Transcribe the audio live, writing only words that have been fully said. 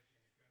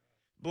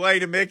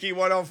Blade and Mickey,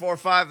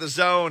 104.5 The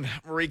Zone,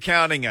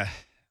 recounting a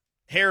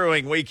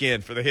harrowing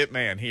weekend for the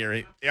hitman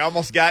here. He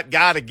almost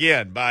got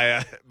again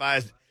by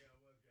his.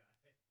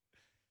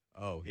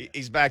 Oh,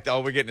 he's back.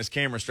 We're getting his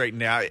camera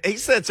straightened out. He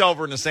sits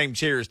over in the same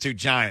chair as two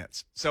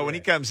giants. So when he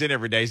comes in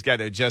every day, he's got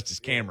to adjust his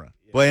camera.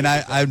 Well, and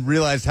I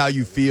realized how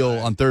you feel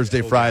on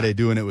Thursday, Friday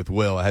doing it with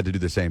Will. I had to do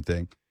the same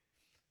thing.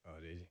 Oh,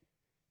 did you?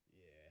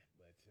 Yeah,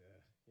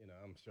 but,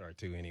 I'm sorry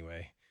too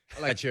anyway.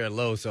 I like chair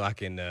low so I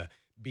can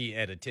be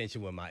at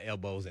attention with my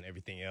elbows and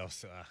everything else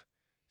so I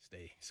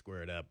stay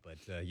squared up. But,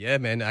 yeah,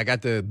 man, I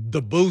got the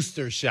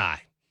booster shot.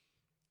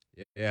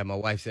 Yeah, my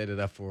wife set it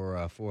up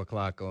for 4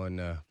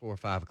 or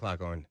 5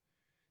 o'clock on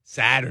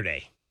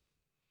Saturday.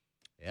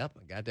 Yep,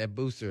 I got that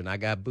booster, and I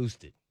got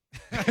boosted.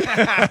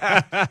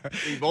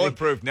 Be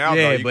bulletproof now,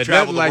 yeah, though. You but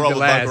travel nothing like world the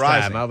with Bug last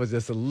Rising. time. I was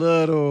just a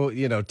little,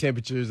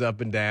 temperatures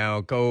up and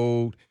down,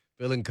 cold,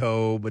 feeling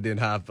cold, but then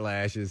hot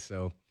flashes.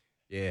 So,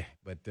 yeah,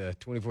 but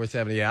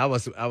 24/7. Yeah,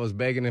 I was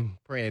begging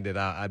and praying that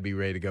I'd be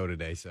ready to go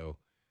today. So,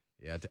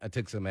 yeah, I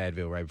took some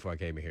Advil right before I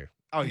came in here.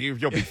 Oh,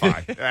 you'll be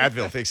fine.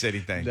 Advil fix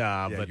anything.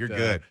 Nah, yeah, but you're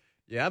good.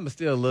 Yeah, I'm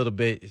still a little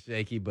bit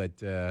shaky,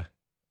 but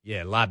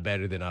yeah, a lot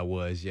better than I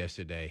was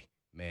yesterday.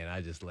 Man,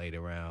 I just laid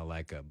around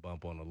like a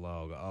bump on a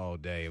log all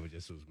day. It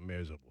was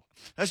miserable.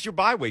 That's your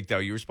bye week, though.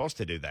 You were supposed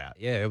to do that.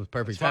 Yeah, it was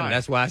perfect That's timing. fine.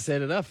 That's why I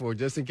set it up for,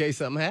 just in case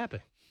something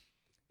happened.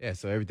 Yeah,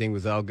 so everything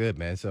was all good,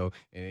 man. So,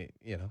 hey,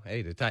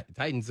 the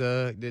Titans,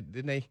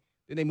 didn't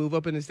they move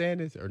up in the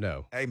standings or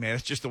no? Hey, man,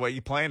 it's just the way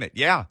you plan it.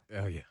 Yeah.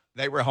 Oh, yeah.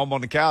 They were home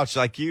on the couch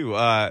like you,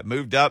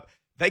 moved up.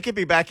 They could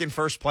be back in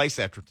first place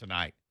after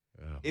tonight.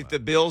 Oh, if the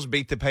Bills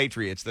beat the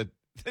Patriots, the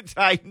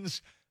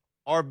Titans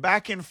are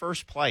back in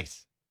first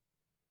place.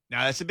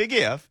 Now, that's a big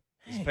if.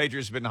 The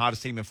Patriots have been the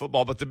hottest team in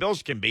football, but the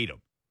Bills can beat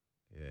them.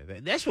 Yeah,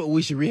 that's what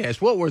we should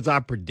rehash. What was our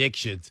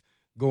predictions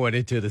going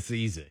into the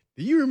season?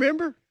 Do you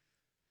remember?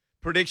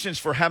 Predictions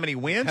for how many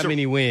wins? How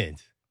many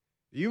wins?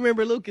 Do you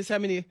remember, Lucas? How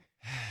many?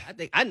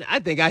 I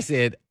think I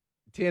said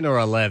 10 or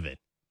 11.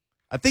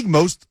 I think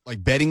most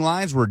betting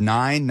lines were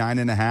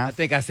 9.5. I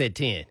think I said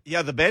 10.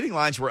 Yeah, the betting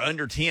lines were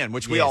under 10,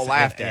 which we all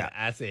laughed at.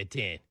 I said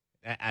 10.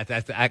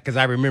 Because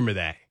I remember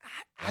that.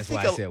 That's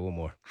why I said one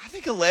more. I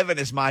think 11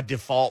 is my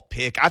default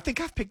pick. I think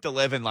I've picked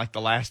 11 like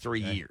the last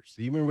 3 years.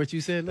 Do you remember what you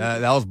said, Luke?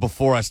 That was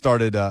before I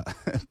started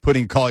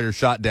putting call your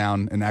shot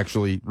down and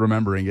actually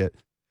remembering it.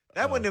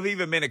 That wouldn't have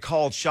even been a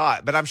called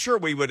shot, but I'm sure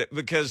we would,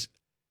 because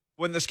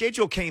when the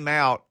schedule came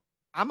out,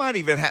 I might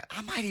even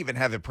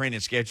have a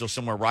printed schedule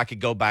somewhere where I could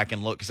go back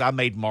and look, because I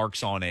made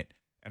marks on it,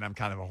 and I'm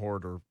kind of a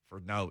hoarder for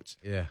notes.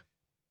 Yeah.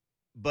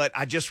 But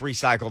I just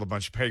recycled a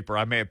bunch of paper.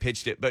 I may have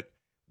pitched it, but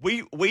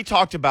we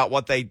talked about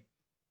what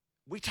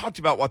we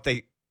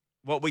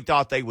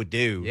thought they would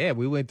do. Yeah,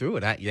 we went through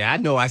it. I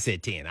know I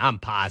said 10. I'm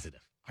positive.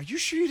 Are you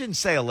sure you didn't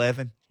say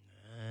 11?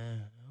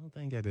 I don't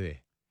think I did.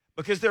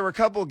 Because there were a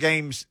couple of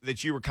games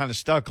that you were kind of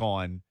stuck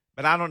on,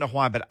 but I don't know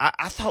why. But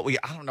I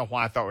don't know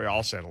why I thought we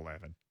all said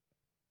 11.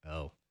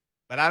 Oh.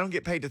 But I don't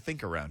get paid to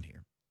think around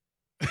here.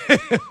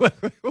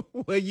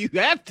 Well, you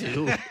have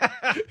to.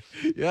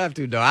 You have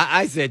to. No,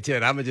 I said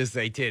 10. I'm going to just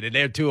say 10, and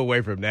they're 2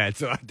 away from that.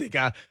 So I think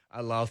I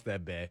lost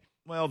that bet.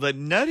 Well, the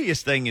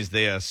nuttiest thing is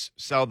this.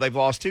 So they've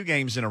lost 2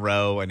 games in a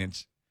row, and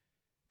it's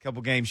a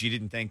couple games you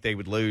didn't think they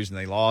would lose, and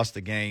they lost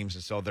the games,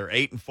 and so they're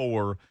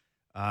 8-4.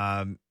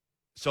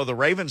 So the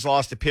Ravens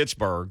lost to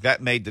Pittsburgh.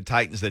 That made the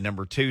Titans the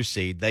number 2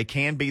 seed. They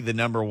can be the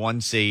number 1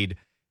 seed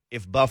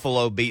if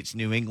Buffalo beats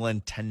New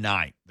England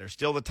tonight. They're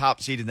still the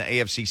top seed in the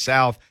AFC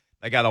South.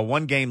 They got a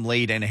 1-game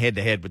lead and a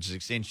head-to-head, which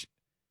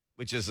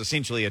is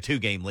essentially a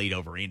 2-game lead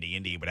over Indy.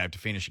 Indy would have to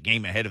finish a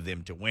game ahead of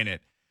them to win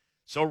it.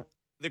 So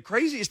the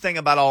craziest thing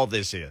about all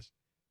this is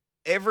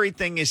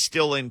everything is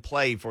still in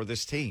play for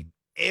this team.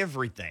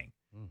 Everything.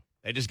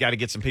 They just got to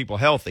get some people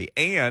healthy.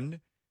 And,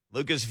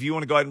 Lucas, if you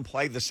want to go ahead and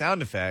play the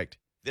sound effect,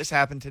 this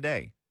happened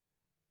today.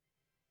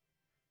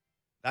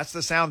 That's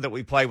the sound that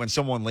we play when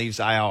someone leaves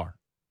IR.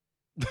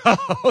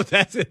 Oh,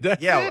 that's it.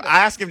 I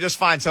asked him just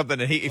find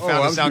something, and he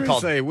found a sound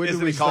called,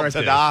 isn't it called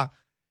ta-da?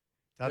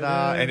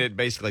 Ta-da, and it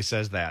basically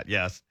says that,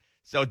 yes.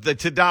 So the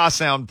ta-da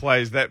sound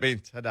plays. That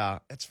means ta-da.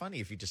 It's funny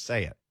if you just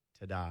say it.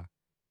 Ta-da.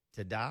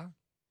 Ta-da?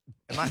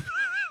 Am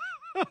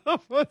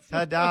I?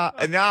 Ta-da.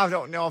 And now I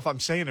don't know if I'm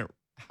saying it.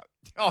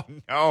 Oh,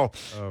 no.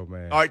 Oh,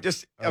 man. All right,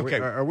 just, okay.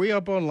 Are we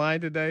up online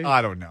today?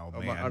 I don't know,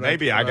 man.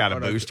 Maybe I got a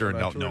booster and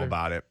don't know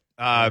about it.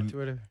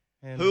 Twitter.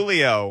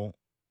 Julio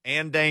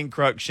and Dane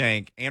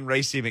Cruikshank and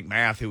Racey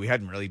McMath, who we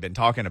hadn't really been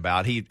talking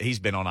about, he's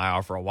been on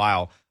IR for a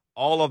while.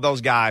 All of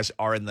those guys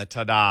are in the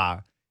ta-da.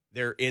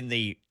 They're in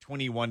the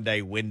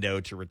 21-day window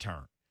to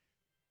return.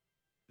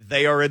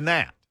 They are in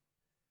that.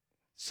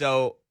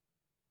 So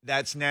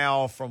that's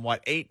now from,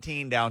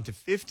 18 down to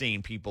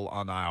 15 people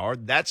on IR.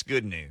 That's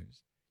good news.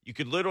 You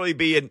could literally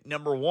be at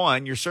number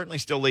 1. You're certainly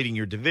still leading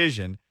your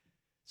division.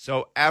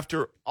 So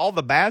after all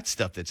the bad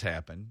stuff that's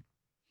happened,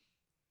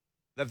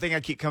 the thing I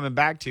keep coming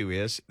back to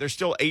is they're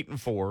still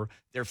 8-4.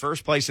 They're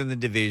first place in the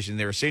division.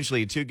 They're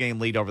essentially a 2-game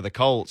lead over the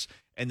Colts.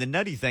 And the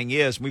nutty thing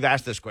is, we've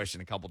asked this question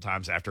a couple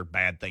times after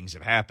bad things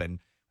have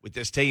happened with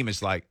this team,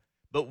 is like,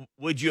 but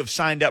would you have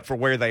signed up for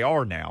where they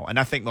are now? And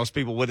I think most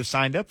people would have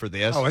signed up for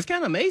this. Oh, it's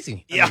kind of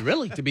amazing. Yeah. I mean,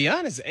 really, to be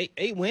honest,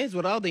 eight wins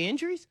with all the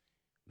injuries.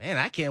 Man,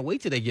 I can't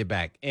wait till they get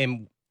back.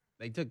 And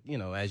they took,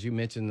 as you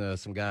mentioned,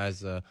 some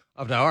guys off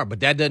the IR, but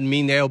that doesn't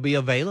mean they'll be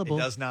available.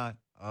 It does not.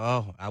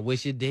 Oh, I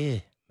wish it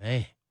did,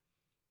 man.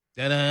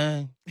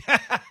 Ta-da.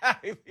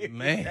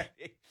 Man.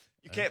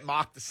 You can't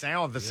mock the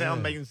sound. The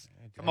sound Yeah. means,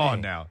 come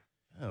on now.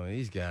 Oh,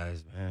 these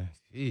guys, man.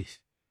 Jeez.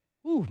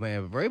 Ooh,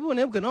 man. Vrabel and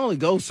them can only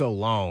go so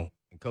long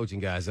in coaching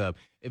guys up.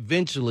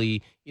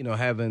 Eventually,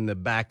 having the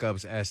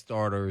backups as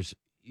starters,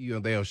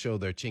 they'll show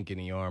their chink in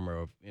the armor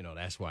of,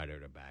 that's why they're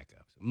the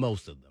backups.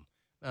 Most of them,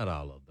 not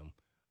all of them.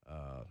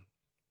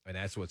 And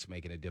that's what's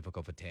making it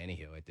difficult for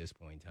Tannehill at this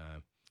point in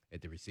time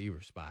at the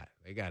receiver spot.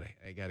 They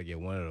gotta get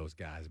one of those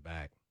guys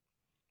back.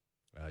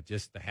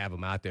 Just to have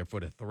them out there for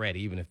the threat,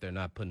 even if they're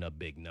not putting up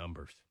big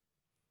numbers.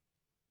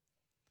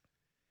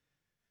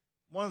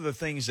 One of the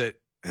things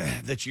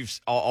that you've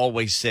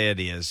always said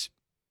is,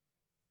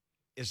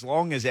 as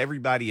long as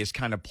everybody is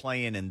kind of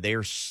playing in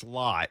their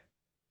slot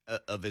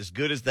of as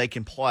good as they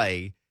can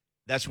play,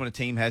 that's when a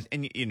team has,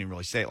 and you didn't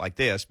really say it like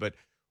this, but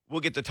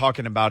we'll get to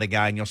talking about a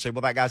guy and you'll say,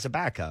 well, that guy's a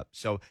backup.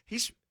 So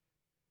his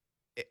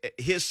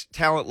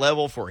talent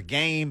level for a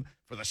game,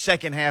 for the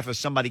second half if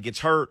somebody gets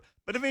hurt,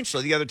 but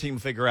eventually the other team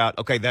will figure out,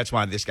 okay, that's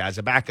why this guy's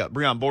a backup.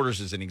 Breon Borders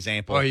is an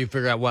example. Or you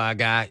figure out why a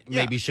guy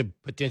maybe should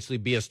potentially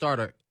be a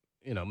starter,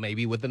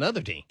 maybe with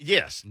another team.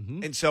 Yes.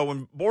 Mm-hmm. And so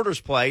when Borders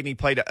played and he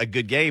played a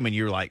good game and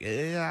you're like,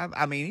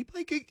 he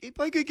played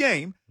a good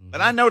game,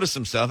 but I noticed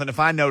some stuff. And if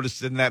I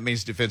noticed, then that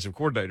means defensive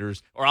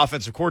coordinators or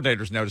offensive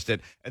coordinators noticed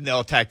it and they'll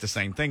attack the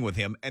same thing with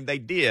him. And they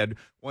did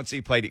once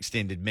he played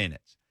extended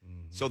minutes.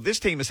 So this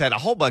team has had a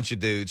whole bunch of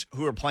dudes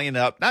who are playing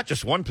up, not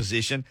just one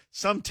position,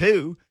 some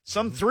two,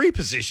 some three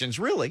positions,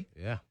 really.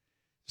 Yeah.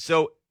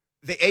 So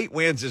the 8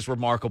 wins is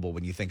remarkable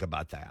when you think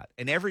about that.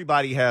 And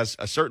everybody has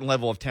a certain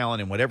level of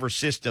talent in whatever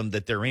system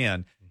that they're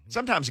in.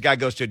 Sometimes a guy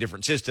goes to a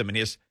different system and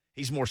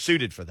he's more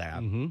suited for that.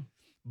 Mm-hmm.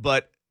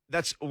 But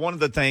that's one of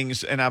the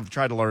things, and I've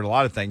tried to learn a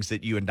lot of things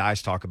that you and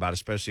Dice talk about,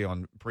 especially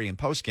on pre- and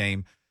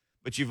post-game.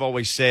 But you've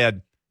always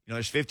said,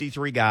 there's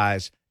 53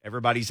 guys.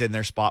 Everybody's in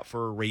their spot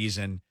for a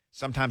reason.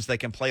 Sometimes they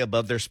can play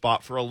above their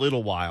spot for a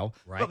little while.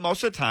 Right. But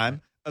most of the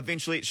time,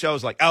 eventually it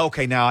shows like, oh,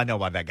 okay, now I know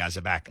why that guy's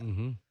a backup.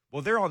 Mm-hmm.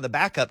 Well, they're on the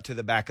backup to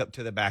the backup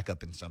to the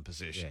backup in some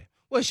position. Yeah.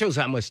 Well, it shows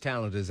how much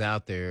talent is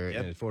out there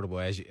Yep. and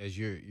affordable as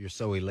you're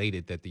so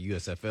elated that the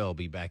USFL will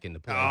be back in the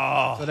play.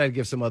 Oh. So that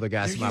gives some other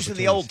guys They're some using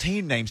opportunities. the old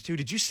team names, too.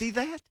 Did you see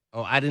that?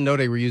 Oh, I didn't know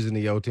they were using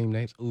the old team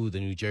names. Ooh, the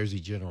New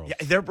Jersey Generals.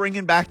 Yeah, they're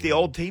bringing back the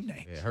old team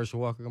names. Yeah, Herschel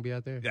Walker going to be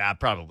out there? Yeah,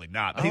 probably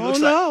not. He Oh, looks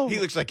no. like he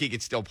looks like he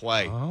could still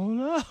play. Oh,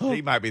 no.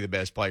 He might be the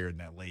best player in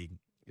that league.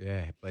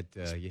 Yeah, but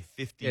He's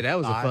 55 yeah, that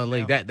was a fun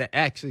league. now.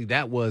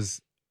 That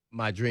was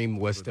my dream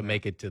was to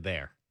make it to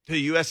there. To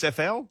the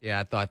USFL?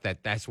 Yeah, I thought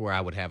that's where I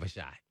would have a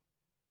shot.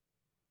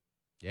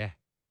 Yeah.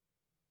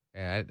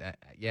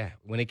 Yeah.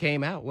 When it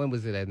came out, when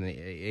was it? In the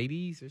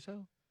 80s or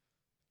so?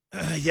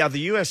 Yeah,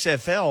 the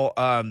USFL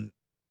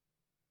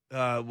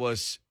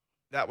was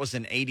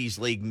an 80s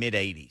league, mid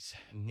 80s.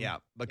 Mhm. Yeah,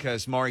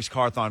 because Maurice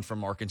Carthon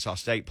from Arkansas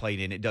State played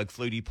in it. Doug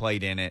Flutie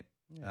played in it.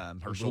 Yeah.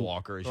 Herschel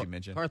Walker, as you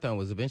mentioned. Carthon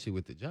was eventually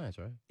with the Giants,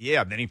 right?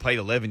 Yeah, then he played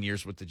 11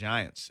 years with the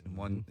Giants and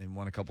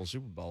won a couple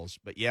Super Bowls.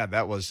 But yeah,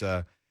 that was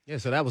Yeah,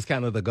 so that was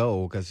kind of the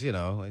goal because,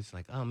 it's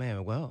like, oh,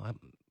 man, well,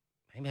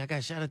 maybe I got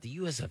a shot at the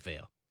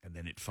USFL. and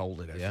then it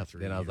folded after Yeah,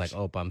 3 then years. I was like,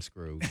 oh, I'm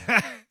screwed.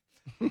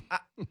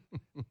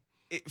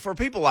 For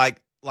people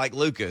like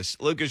Lucas,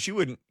 you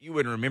wouldn't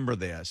remember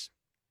this,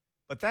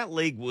 but that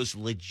league was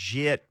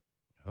legit.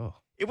 Oh.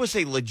 It was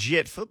a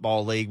legit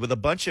football league with a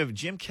bunch of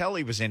Jim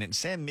Kelly was in it, and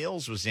Sam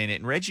Mills was in it,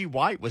 and Reggie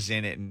White was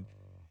in it, and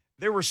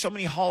there were so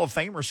many Hall of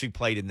Famers who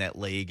played in that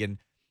league, and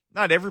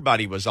not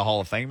everybody was a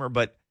Hall of Famer,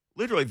 but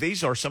literally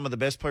these are some of the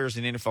best players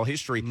in NFL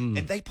history, and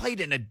they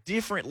played in a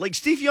different league.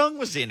 Steve Young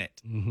was in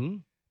it. Mm-hmm.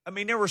 I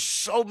mean, there were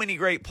so many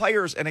great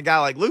players, and a guy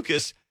like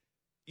Lucas,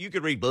 you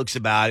could read books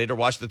about it or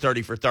watch the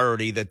 30 for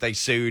 30 that they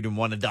sued and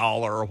won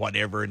 $1 or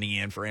whatever in the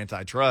end for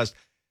antitrust.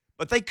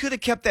 But they could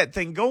have kept that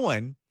thing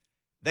going.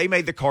 They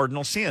made the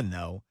cardinal sin,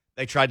 though.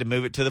 They tried to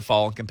move it to the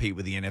fall and compete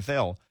with the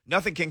NFL.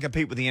 Nothing can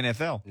compete with the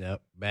NFL.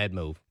 Yep, bad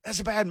move. That's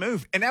a bad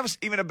move. And that was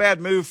even a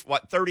bad move,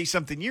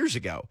 30-something years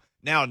ago.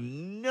 Now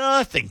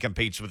nothing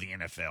competes with the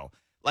NFL.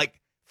 Like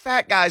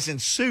fat guys in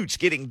suits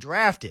getting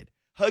drafted.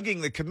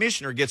 Hugging the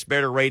commissioner gets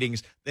better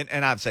ratings than,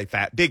 and I'd say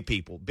big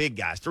people, big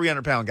guys,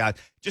 300-pound guys,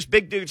 just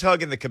big dudes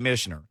hugging the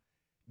commissioner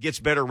gets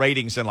better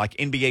ratings than like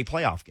NBA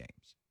playoff games.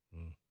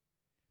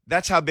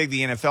 That's how big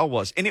the NFL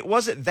was. And it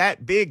wasn't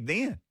that big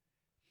then.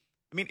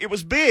 I mean, it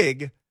was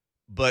big,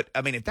 but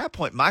I mean, at that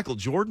point, Michael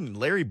Jordan and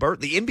Larry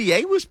Bird, the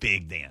NBA was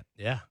big then.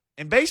 Yeah.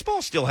 And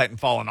baseball still hadn't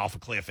fallen off a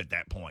cliff at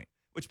that point,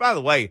 which, by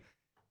the way,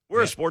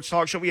 we're a sports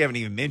talk show. We haven't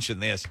even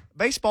mentioned this.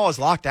 Baseball is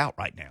locked out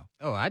right now.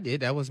 Oh, I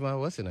did. That was my,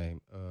 what's the name?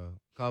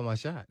 Call my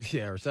shot.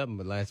 Yeah, or something,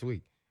 but last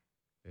week.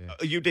 Yeah.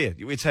 You did.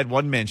 It's had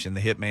one mention,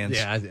 the Hitman's.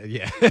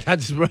 Yeah. I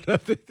just brought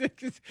up.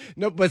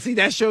 No, but see,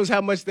 that shows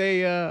how much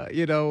they,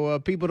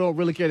 people don't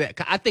really care. That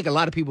I think a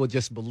lot of people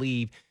just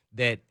believe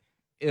that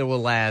it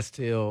will last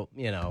till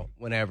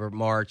whenever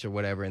March or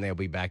whatever, and they'll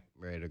be back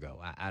ready to go.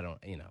 I don't,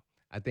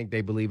 I think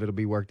they believe it'll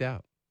be worked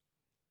out.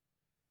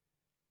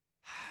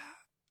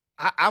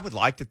 I would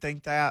like to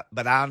think that,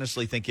 but I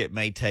honestly think it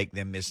may take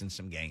them missing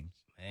some games.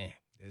 Man,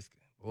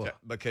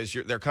 because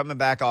they're coming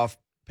back off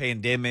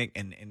pandemic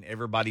and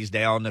everybody's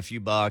down a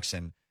few bucks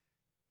and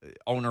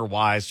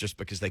owner-wise just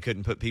because they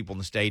couldn't put people in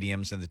the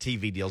stadiums, and the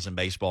TV deals in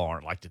baseball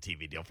aren't like the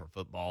TV deal for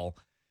football.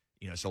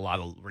 It's a lot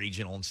of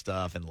regional and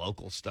stuff and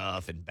local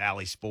stuff and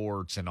Valley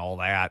Sports and all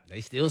that.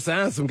 They still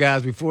signed some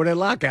guys before that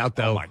lockout,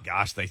 though. Oh, my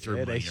gosh, they threw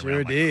money they around sure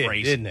like did,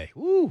 crazy. didn't they?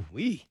 Woo,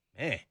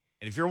 man.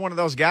 And if you're one of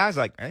those guys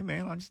like, hey,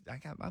 man, I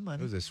got my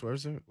money. Who's it,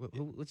 Scherzer?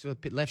 What's the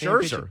left-hand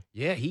Scherzer. pitcher?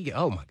 Yeah,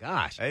 oh, my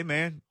gosh. Hey,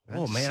 man.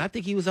 Oh, man, I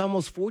think he was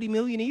almost $40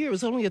 million a year. It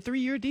was only a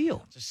 3-year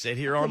deal. Just sit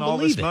here on all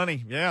this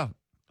money. Yeah.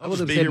 I would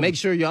have said make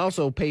sure you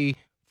also pay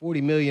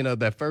 $40 million of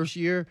that first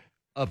year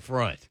up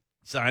front.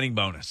 Signing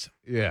bonus.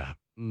 Yeah.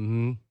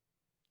 Mm-hmm.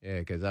 Yeah,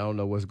 because I don't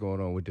know what's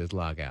going on with this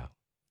lockout.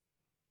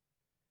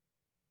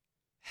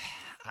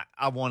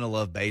 I want to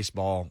love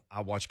baseball.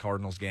 I watch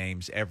Cardinals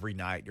games every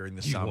night during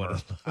the summer.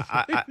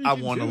 I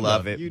want to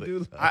love it.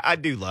 I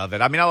do love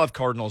it. I mean, I love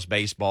Cardinals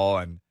baseball,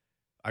 and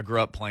I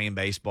grew up playing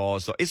baseball.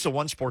 So it's the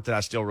one sport that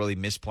I still really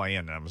miss playing,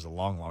 and it was a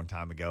long, long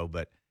time ago.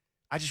 But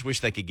I just wish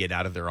they could get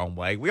out of their own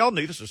way. We all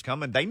knew this was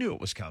coming. They knew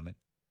it was coming.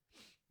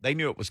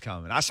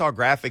 I saw a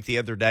graphic the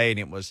other day, and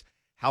it was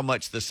how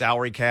much the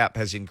salary cap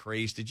has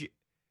increased. Did you?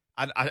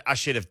 I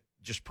should have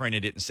just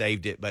printed it and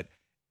saved it. But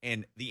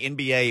in the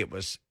NBA, it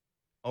was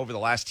over the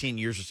last 10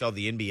 years or so,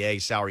 the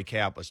NBA salary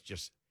cap was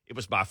it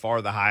was by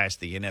far the highest.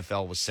 The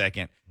NFL was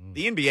second.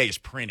 The NBA is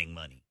printing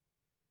money.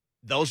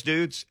 Those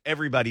dudes,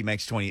 everybody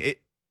makes 20.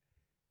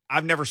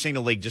 I've never seen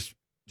a league just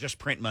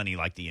print money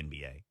like the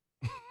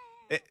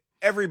NBA.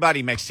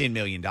 Everybody makes $10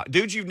 million.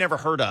 Dudes you've never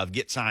heard of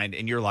get signed,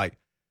 and you're like,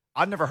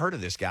 I've never heard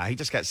of this guy. He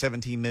just got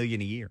 $17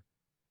 million a year.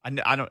 I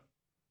don't.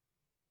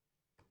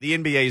 The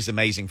NBA is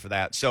amazing for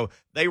that. So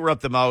they were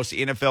up the most.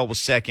 The NFL was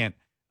second.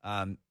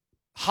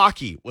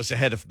 Hockey was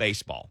ahead of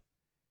baseball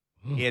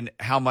in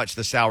how much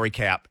the salary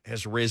cap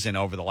has risen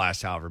over the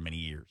last however many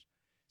years.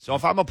 So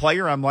if I'm a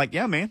player, I'm like,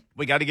 yeah, man,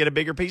 we got to get a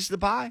bigger piece of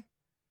the pie.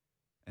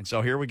 And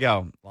so here we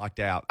go,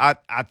 locked out.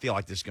 I feel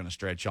like this is going to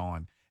stretch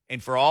on.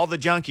 And for all the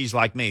junkies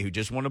like me who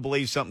just want to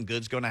believe something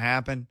good's going to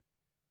happen,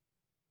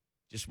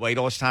 just wait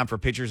till it's time for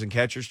pitchers and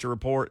catchers to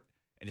report,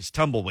 and it's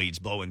tumbleweeds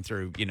blowing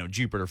through,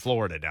 Jupiter,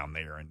 Florida down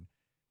there and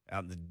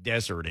out in the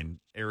desert in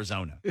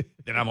Arizona.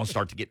 Then I'm going to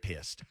start to get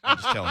pissed. I'm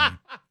just telling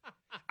you.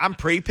 I'm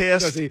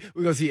pre-pissed.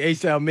 We're going to see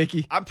H-Town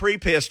Mickey. I'm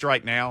pre-pissed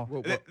right now.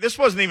 This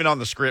wasn't even on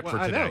the script for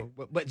today. I know.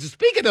 But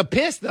speaking of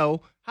pissed,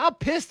 though, how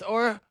pissed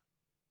are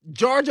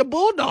Georgia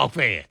Bulldog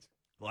fans?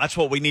 Well, that's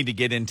what we need to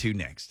get into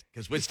next,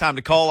 because it's time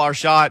to call our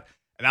shot,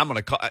 and I'm going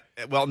to call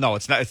 – well, no,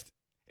 it's not.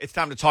 It's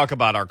time to talk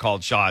about our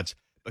called shots,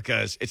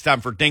 because it's time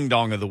for Ding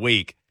Dong of the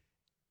Week,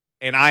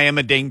 and I am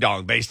a ding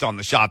dong based on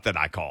the shot that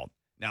I called.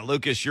 Now,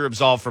 Lucas, you're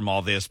absolved from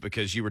all this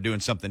because you were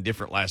doing something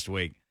different last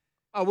week.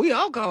 Oh, we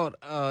all called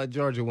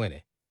Georgia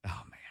winning.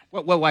 Oh,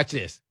 man. Well, watch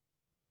this.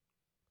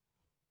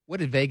 What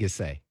did Vegas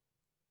say?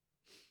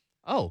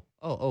 Oh,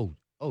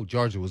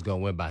 Georgia was going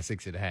to win by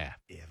 6.5.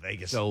 Yeah,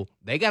 Vegas. So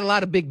they got a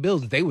lot of big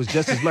buildings. They was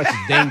just as much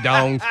as ding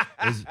dongs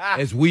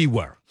as we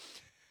were.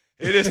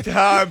 It is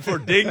time for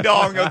Ding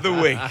Dong of the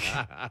Week.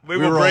 We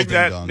will bring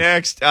that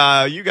next.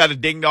 You got a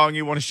ding dong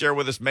you want to share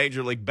with us,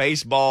 Major League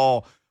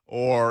Baseball,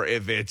 or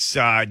if it's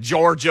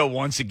Georgia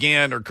once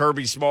again, or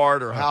Kirby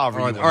Smart, or however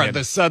you want to. Or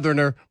the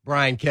Southerner,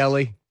 Brian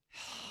Kelly.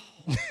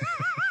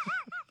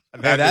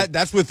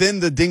 That's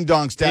within the ding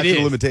dong statute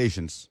of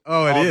limitations.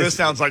 Oh, it is. This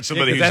sounds like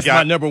somebody who's that's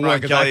got my number one.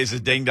 Brian Kelly as a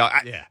ding dong.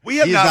 Yeah.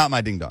 He's not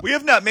my ding dong. We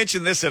have not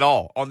mentioned this at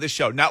all on this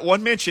show. Not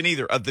one mention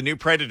either of the new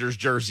Predators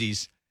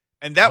jerseys.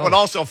 And that would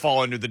also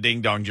fall under the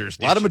ding dong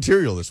jurisdiction. A lot of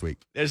material this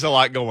week. There's a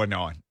lot going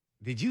on.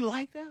 Did you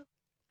like that?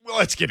 Well,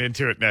 let's get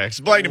into it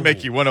next. Blaine and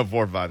Mickey,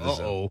 104.5 The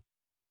Zone.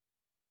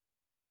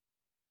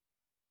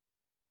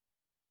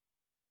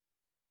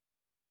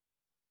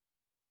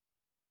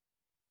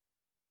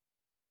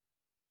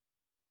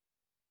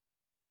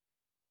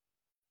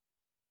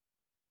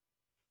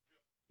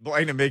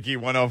 Blaine and Mickey,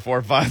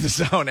 104.5 The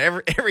Zone.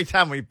 Every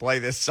time we play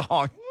this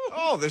song,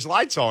 there's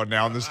lights on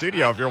now in the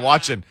studio. If you're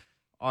watching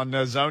on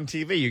Zone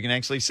TV, you can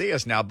actually see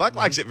us now. Buck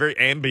likes it very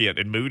ambient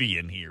and moody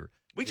in here.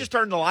 We just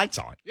turned the lights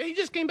on. Yeah, he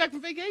just came back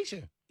from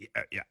vacation.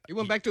 Yeah. He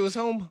went back to his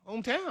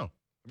hometown.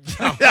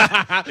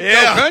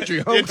 Yeah. Home country.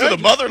 Into the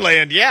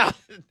motherland, yeah.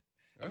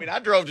 I mean, I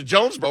drove to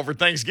Jonesboro for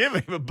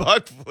Thanksgiving, but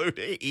Buck flew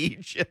to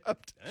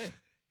Egypt. Dang.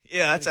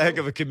 Yeah, that's a heck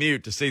of a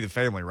commute to see the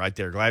family right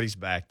there. Glad he's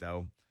back,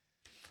 though.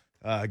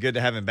 Good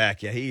to have him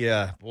back. Yeah, he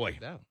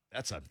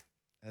that's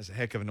a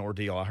heck of an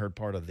ordeal. I heard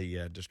part of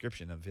the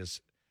description of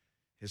his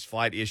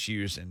flight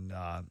issues and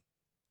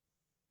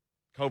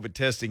COVID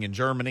testing in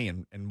Germany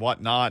and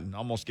whatnot, and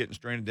almost getting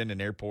stranded in an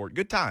airport.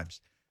 Good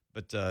times.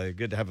 But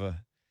good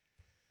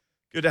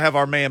to have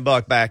our man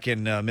Buck back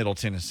in Middle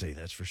Tennessee.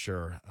 That's for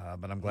sure.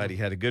 But I'm glad he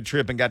had a good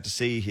trip and got to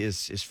see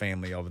his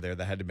family over there.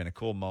 That had to have been a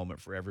cool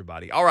moment for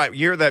everybody. All right, you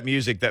hear that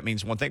music? That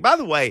means one thing. By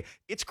the way,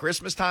 it's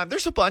Christmas time.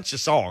 There's a bunch of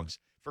songs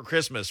for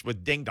Christmas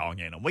with ding dong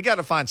in them. We got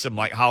to find some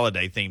like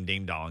holiday themed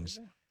ding dongs,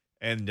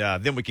 and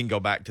then we can go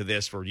back to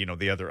this for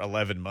the other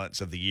 11 months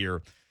of the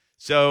year.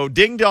 So,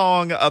 ding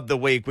dong of the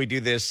week. We do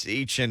this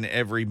each and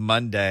every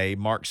Monday.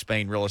 Mark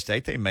Spain Real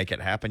Estate. They make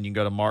it happen. You can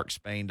go to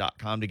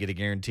markspain.com to get a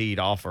guaranteed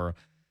offer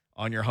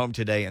on your home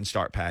today and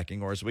start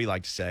packing. Or as we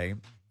like to say,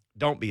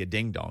 don't be a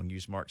ding dong.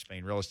 Use Mark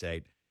Spain Real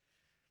Estate.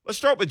 Let's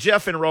start with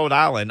Jeff in Rhode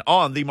Island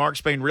on the Mark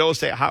Spain Real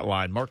Estate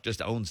Hotline. Mark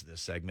just owns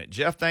this segment.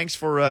 Jeff, thanks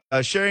for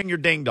sharing your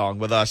ding dong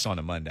with us on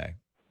a Monday.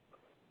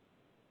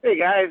 Hey,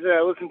 guys,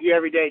 listen to you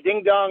every day.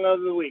 Ding dong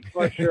of the week,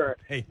 for sure.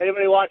 Hey.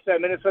 Anybody watch that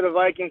Minnesota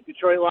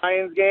Vikings-Detroit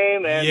Lions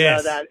game and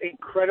Yes. that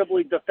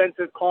incredibly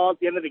defensive call at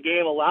the end of the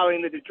game,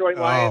 allowing the Detroit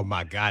Lions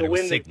my God, to it was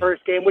win the sickening.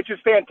 first game, which is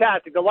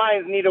fantastic. The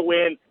Lions need a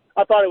win.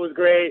 I thought it was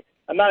great.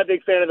 I'm not a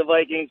big fan of the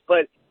Vikings,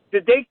 but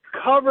did they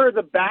cover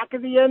the back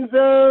of the end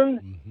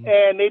zone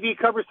and maybe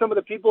cover some of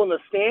the people in the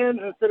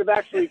stands instead of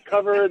actually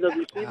cover the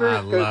receivers?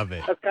 I love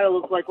it. That kind of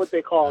looked like what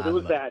they called. It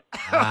was bad.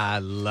 I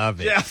love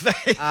it. Yeah,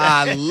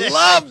 I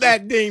love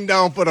that ding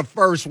dong for the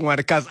first one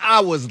because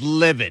I was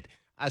livid.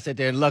 I sat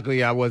there, and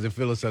luckily I wasn't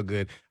feeling so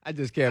good. I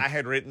just kept. I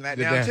had written that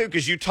Did down that- too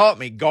because you taught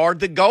me guard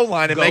the goal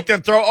line and make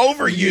them throw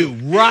over you.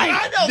 Right.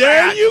 I know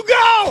there that. you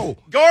go.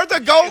 Guard the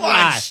goal line.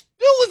 Right.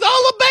 It was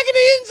all up back in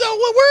the end zone.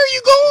 Well, where are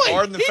you going?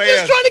 Guarding the He's fans.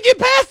 just trying to get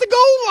past the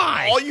goal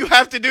line. All you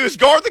have to do is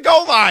guard the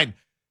goal line.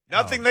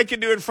 Nothing they can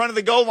do in front of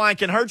the goal line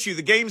can hurt you.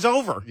 The game's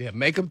over. Yeah,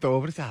 make them throw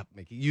over the top.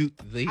 I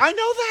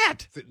know that.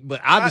 But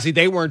obviously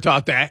they weren't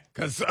taught that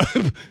because,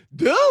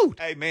 dude.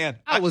 Hey, man.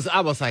 I was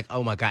like,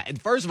 oh my God!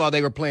 And first of all,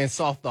 they were playing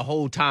soft the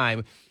whole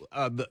time,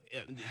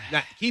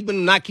 not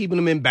keeping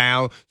them in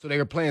bound. So they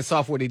were playing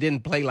soft where they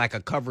didn't play like a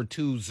cover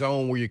 2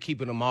 zone where you're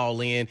keeping them all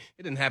in.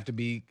 It didn't have to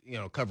be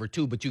cover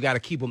 2, but you got to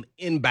keep them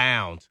in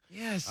bounds.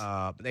 Yes.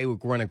 They were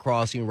running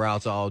crossing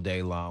routes all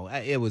day long.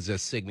 It was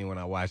just sickening when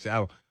I watched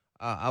it.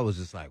 I was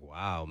just like,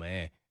 wow,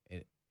 man.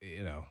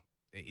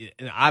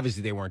 And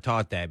obviously they weren't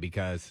taught that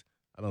because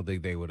I don't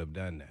think they would have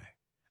done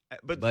that.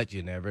 But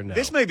you never know.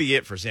 This may be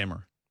it for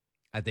Zimmer.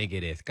 I think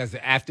it is. Because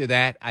after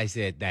that, I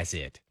said, that's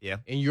it. Yeah.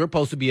 And you're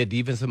supposed to be a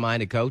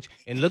defensive-minded coach.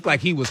 And it looked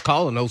like he was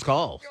calling those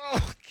calls.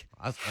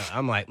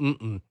 I'm like,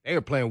 They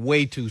were playing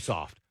way too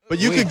soft. But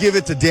you could give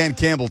it to Dan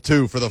Campbell,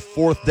 too, for the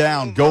 4th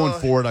down, going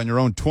for it on your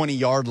own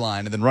 20-yard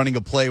line, and then running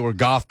a play where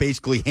Goff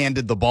basically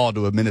handed the ball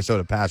to a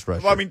Minnesota pass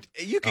rusher. Well, I mean,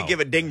 you could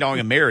give a ding-dong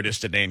emeritus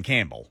to Dan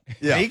Campbell.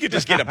 Yeah. He could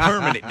just get a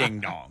permanent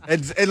ding-dong.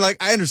 And like,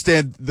 I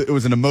understand that it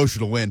was an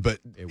emotional win, but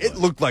it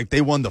looked like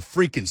they won the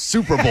freaking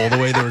Super Bowl the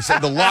way they were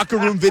saying. The locker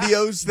room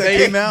videos that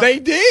came out. They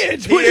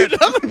did. What are you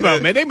talking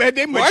about, man? They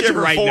marching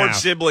Whichever right Ford now.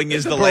 sibling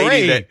is It's the a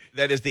lady parade.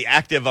 that is the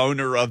active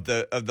owner of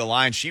the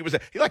line. She was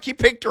he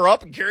picked her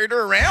up and carried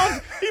her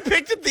around. He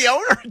picked up the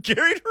owner and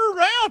carried her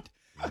around.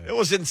 It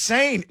was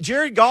insane.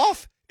 Jared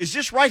Goff is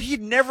just right.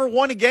 He'd never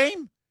won a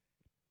game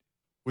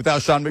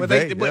Without Sean Well,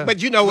 McVay.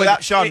 but you know Without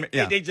what? Sean,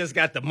 yeah. They just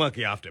got the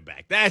monkey off their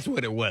back. That's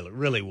what it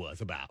really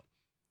was about.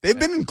 They've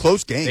been in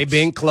close games. They've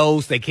been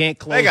close. They can't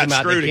close They got them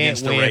out. screwed They can't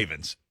against win. the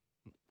Ravens.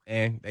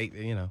 And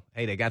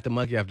they got the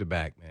monkey off their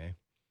back, man.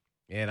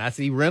 And I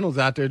see Reynolds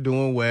out there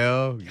doing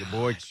well. Your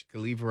boy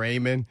Khalif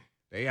Raymond,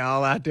 they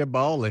all out there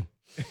balling.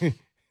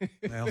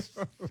 Well,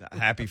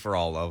 happy for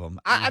all of them.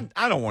 I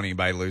don't want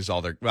anybody to lose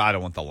all their. Well, I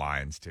don't want the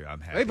Lions to.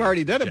 I'm happy. They've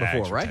already done it Jags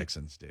before, or right?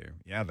 Texans do.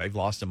 Yeah, they've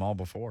lost them all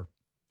before.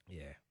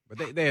 Yeah,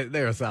 but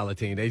they're a solid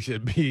team. They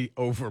should be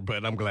over,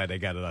 but I'm glad they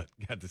got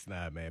the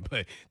snide, man.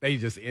 But they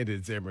just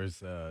ended Zimmer's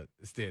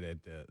stint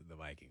at the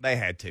Vikings. They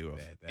had to.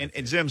 That's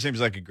And Zim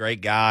seems like a great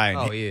guy. And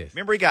Oh, he is.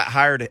 Remember, he got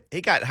hired. He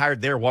got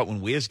hired there.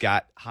 When Wiz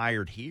got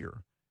hired here.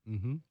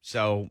 Mm-hmm.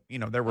 So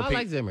there were I people.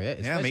 like Zimmer,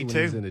 especially me when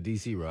too. he's in the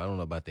DC role. I don't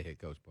know about the head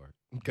coach part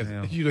because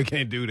Yeah. you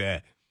can't do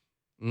that.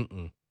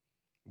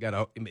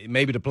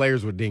 Maybe the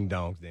players were ding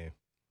dongs then,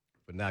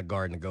 but not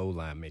guarding the goal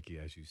line, Mickey,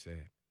 as you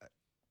said.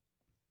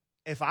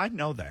 If I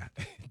know that,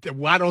 Then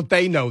why don't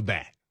they know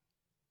that?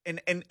 and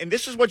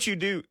this is what you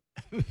do.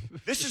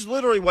 This is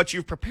literally what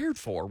you've prepared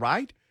for,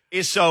 right?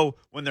 Is so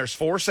when there's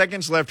 4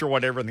 seconds left or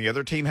whatever, and the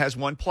other team has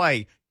one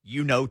play,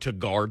 to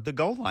guard the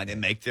goal line and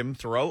make them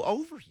throw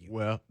over you.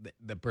 Well,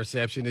 the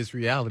perception is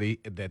reality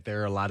that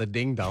there are a lot of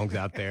ding dongs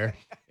out there,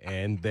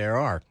 and there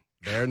are.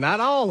 They're not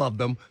all of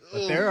them,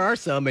 but there are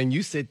some, and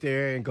you sit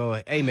there and go,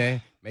 hey,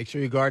 man, make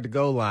sure you guard the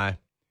goal line.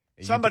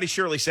 And Somebody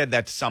surely said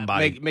that to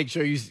somebody. Make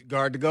sure you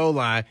guard the goal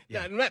line.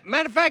 Yeah.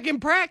 Matter of fact, in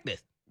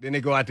practice, then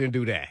they go out there and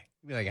do that.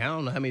 Be like, I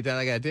don't know how many times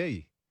I got to tell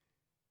you.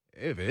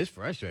 It's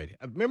frustrating.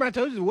 Remember I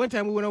told you the one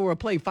time we went over a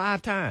play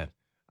 5 times.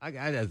 I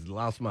just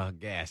lost my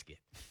gasket.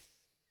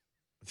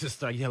 Just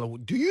start yelling,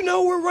 do you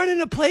know we're running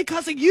a play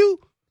because of you?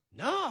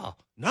 No,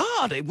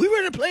 we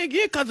ran a play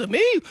again because of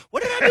me.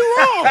 What did I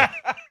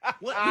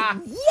do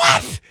wrong?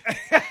 What?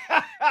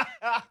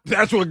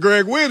 That's what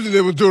Greg Williams and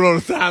them was doing on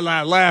the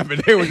sideline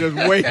laughing. They were just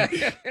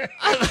waiting.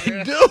 I I was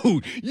like,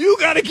 dude, you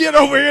got to get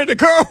over here in the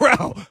curl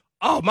route.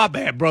 Oh, my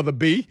bad, brother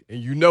B.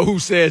 And you know who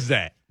says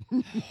that.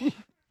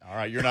 All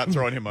right, you're not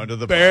throwing him under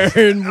the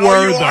Baron bus. Oh, you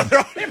are Wortham.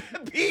 throwing him,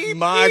 B.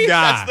 My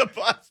God. That's the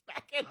bus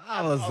back in.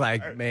 I was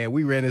like, man,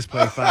 we ran this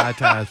play 5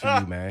 times for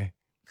you, man.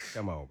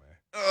 Come on, man.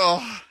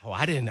 Oh,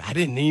 I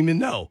didn't even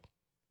know.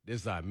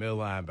 This is our middle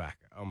linebacker.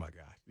 Oh, my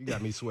God. You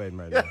got me sweating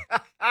right now.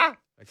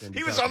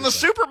 he was on the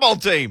Super Bowl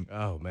team.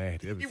 Oh, man.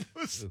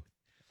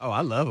 Oh,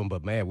 I love him,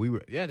 but, man,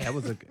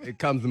 it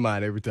comes to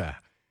mind every time.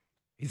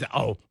 He said,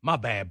 oh, my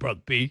bad,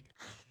 brother B.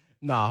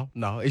 No,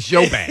 it's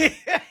your bad.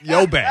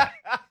 Your bad.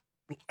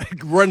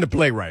 Run the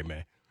play right,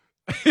 man.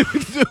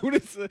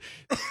 Dude,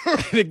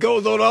 it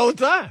goes on all the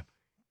time.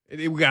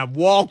 And we got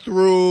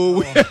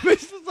walkthrough.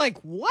 It's just like,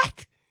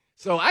 what?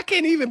 So I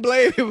can't even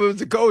blame if it was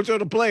the coach or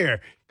the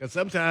player. Because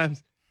sometimes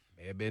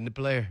it may have been the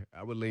player.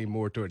 I would lean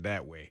more toward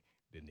that way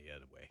than the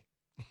other way.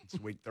 It's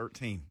week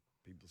 13.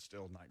 People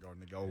still not going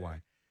to go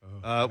away.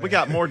 We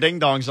got more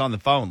ding-dongs on the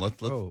phone. Let's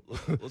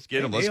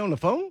get them. They on the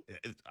phone?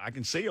 I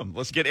can see them.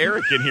 Let's get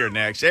Eric in here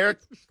next. Eric,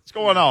 what's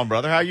going on,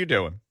 brother? How you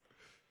doing?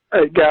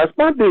 Hey, guys,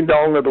 my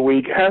ding-dong of the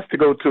week has to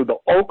go to the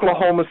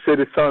Oklahoma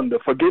City Thunder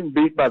for getting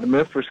beat by the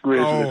Memphis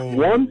Grizzlies,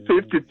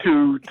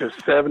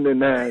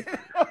 152-79.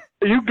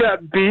 You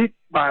got beat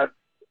by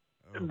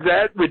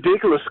that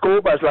ridiculous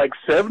score by like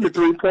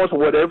 73 points or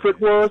whatever it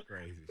was.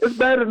 It's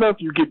bad enough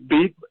you get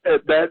beat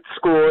at that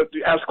score.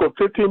 I scored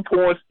 15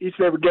 points each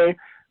and every game.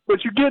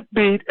 But you get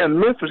beat, and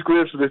Memphis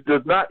Grizzlies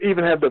does not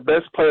even have the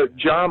best player,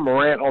 John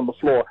Morant, on the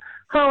floor.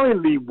 How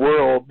in the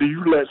world do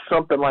you let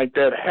something like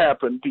that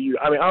happen to you?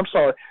 I mean, I'm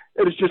sorry.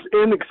 It is just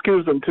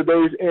inexcusable in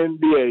today's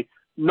NBA.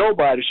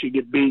 Nobody should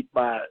get beat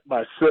by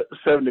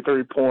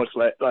 73 points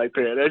like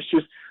that.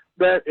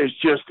 That is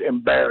just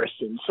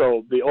embarrassing.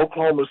 So the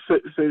Oklahoma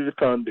City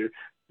Thunder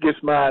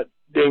gets my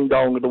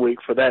ding-dong of the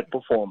week for that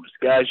performance.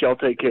 Guys, y'all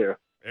take care.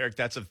 Eric,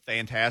 that's a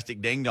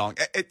fantastic ding-dong.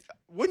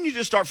 Wouldn't you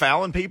just start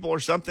fouling people or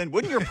something?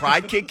 Wouldn't your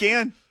pride kick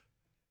in?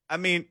 I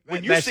mean,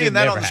 when you're seeing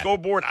that on the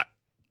scoreboard,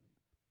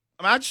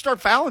 I'd just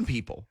start fouling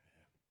people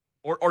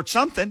or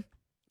something.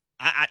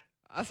 I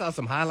saw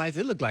some highlights.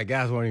 It looked like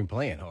guys weren't even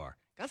playing hard.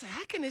 I said,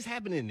 how can this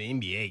happen in the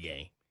NBA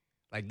game?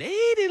 Like,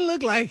 they didn't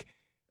look like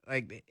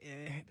they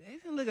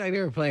didn't look like they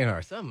were playing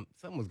hard.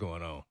 Something was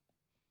going on.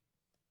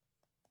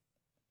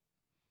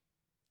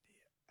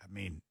 I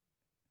mean,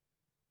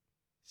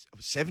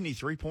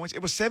 73 points.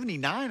 It was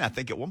 79, I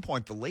think, at one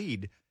point, the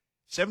lead.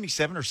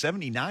 77 or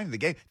 79 in the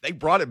game. They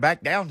brought it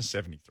back down to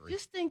 73.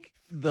 Just think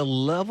the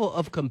level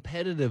of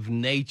competitive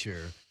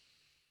nature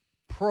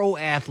pro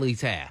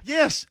athletes have.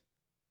 Yes.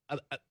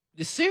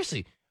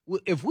 Seriously,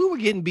 if we were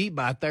getting beat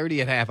by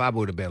 30 at half, I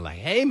would have been like,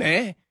 hey,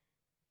 man,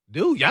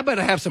 dude, y'all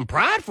better have some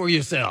pride for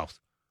yourselves.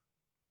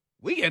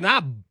 We get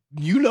not,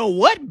 you know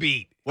what,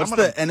 beat. What's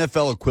the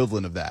NFL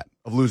equivalent of that,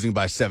 of losing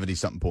by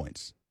 70-something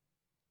points?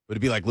 Would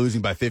it be like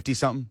losing by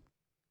 50-something?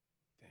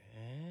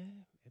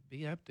 It'd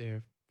be up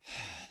there.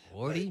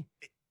 40?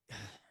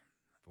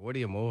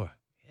 40 or more.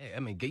 Yeah, I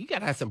mean, you got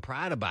to have some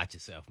pride about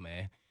yourself,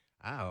 man.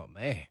 Oh,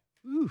 man.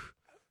 Whew.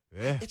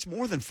 Yeah. It's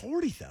more than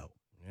 40, though.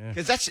 Yeah.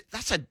 Because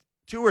that's a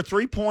 2 or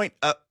 3 point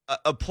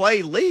a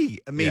play lead.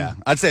 I mean, yeah,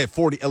 I'd say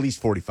at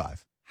least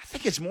 45. I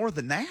think it's more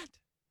than that.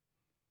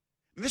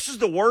 This is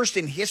the worst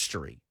in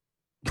history.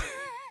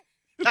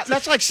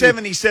 That's like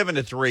 77-3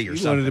 or something.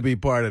 You wanted to be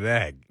part of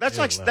that. That's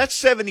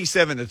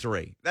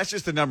 77-3. That's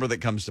just the number that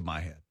comes to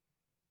my head.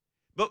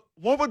 But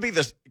what would be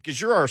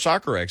because you're our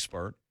soccer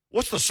expert,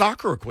 what's the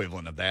soccer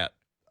equivalent of that?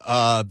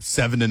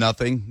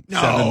 7-0.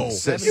 No,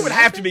 it would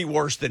have to be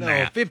worse than No,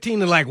 that.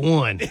 15 to like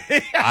 1.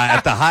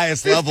 At the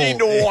highest level, 15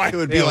 to 1. it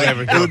would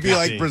be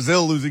like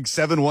Brazil losing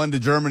 7-1 to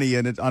Germany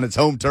on its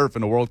home turf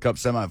in a World Cup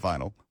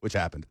semifinal, which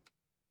happened.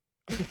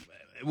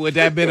 Would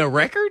that have been a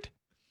record?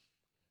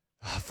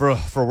 For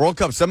a World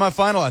Cup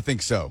semifinal, I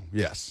think so.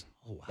 Yes.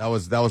 Oh, wow.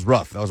 That was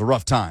rough. That was a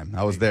rough time.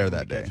 I was there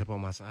that day. Catch up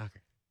on my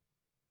soccer.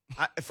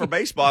 For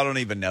baseball, I don't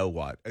even know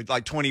what. It's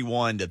like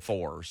 21-4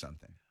 or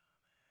something.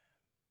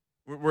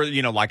 We're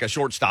like a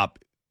shortstop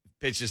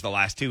pitches the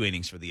last 2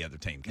 innings for the other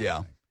team. Yeah.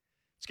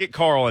 Let's get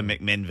Carl in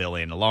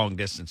McMinnville in a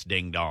long-distance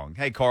ding-dong.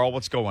 Hey, Carl,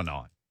 what's going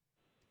on?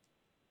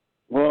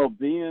 Well,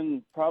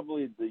 being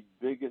probably the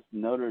biggest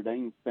Notre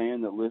Dame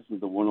fan that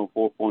listens to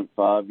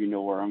 104.5, you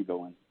know where I'm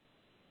going.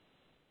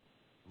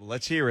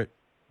 Let's hear it.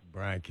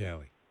 Brian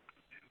Kelly.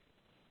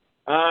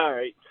 All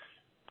right.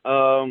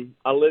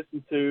 I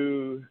listened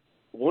to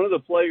one of the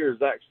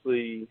players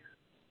actually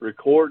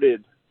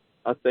recorded,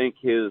 I think,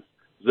 his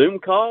Zoom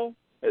call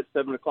at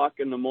 7 o'clock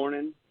in the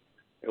morning,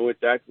 in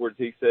which afterwards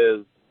he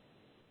says,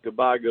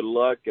 goodbye, good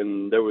luck,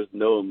 and there was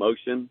no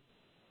emotion.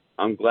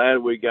 I'm glad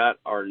we got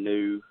our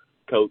new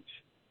coach,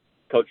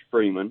 Coach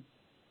Freeman.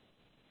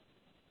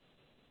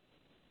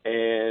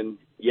 And,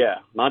 yeah,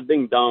 my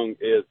ding-dong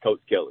is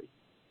Coach Kelly.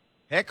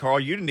 Heck, Carl,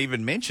 you didn't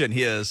even mention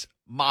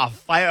my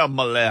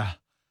family,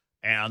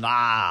 and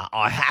I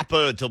are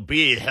happy to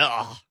be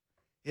here.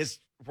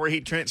 Where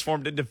he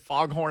transformed into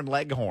Foghorn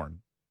Leghorn.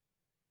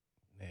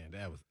 Man,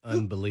 that was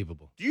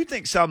unbelievable. Do you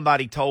think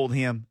somebody told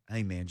him,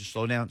 hey, man, just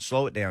slow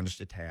it down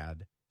just a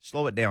tad,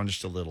 slow it down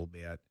just a little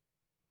bit,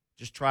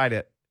 just try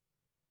to,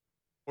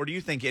 or do you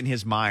think in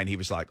his mind he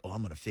was like, oh,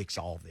 I'm going to fix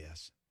all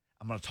this.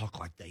 I'm going to talk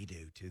like they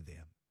do to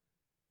them.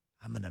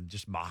 I'm going to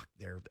just mock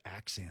their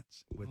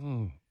accents. I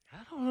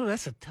don't know.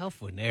 That's a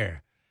tough one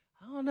there.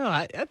 I don't know.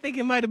 I think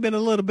it might have been a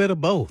little bit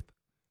of both.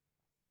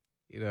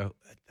 You know,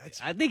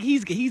 I think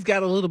he's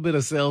got a little bit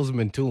of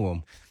salesman to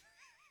him.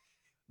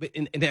 But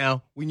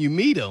now, when you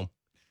meet him,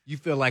 you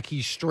feel like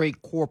he's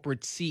straight corporate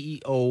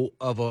CEO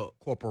of a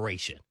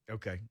corporation.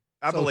 Okay.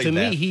 I believe to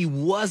that. me, he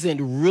wasn't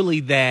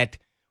really that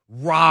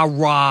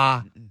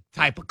rah-rah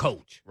type of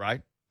coach.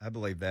 Right. I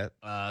believe that.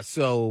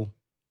 So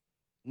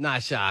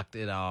not shocked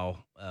at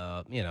all.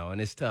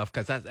 And it's tough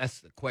because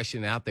that's the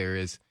question out there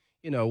is,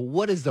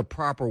 what is the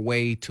proper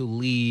way to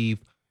leave,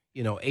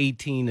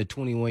 18 to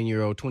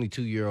 21-year-old,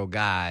 22-year-old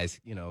guys,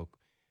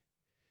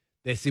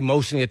 that's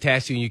emotionally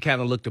attached to you, and you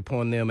kind of looked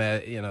upon them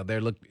as,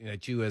 they're looking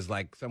at you as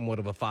like somewhat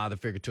of a father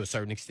figure to a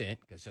certain extent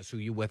because that's who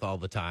you're with all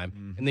the time.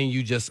 Mm-hmm. And then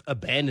you just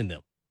abandon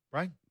them.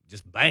 Right.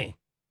 Just bang,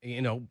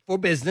 for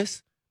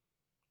business.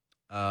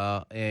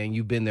 And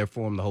you've been there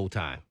for them the whole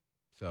time.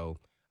 So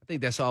I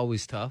think that's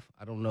always tough.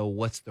 I don't know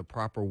what's the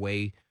proper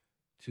way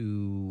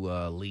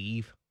to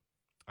leave.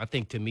 I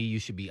think to me, you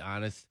should be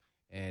honest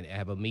and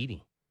have a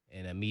meeting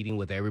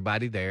with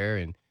everybody there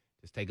and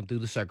just take them through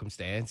the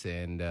circumstance.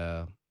 And,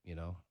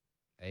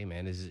 hey,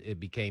 man, it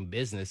became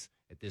business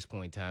at this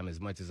point in time. As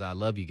much as I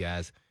love you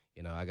guys,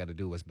 I got to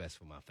do what's best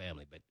for my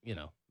family. But,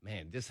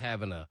 man, just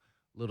having a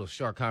little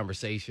short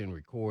conversation,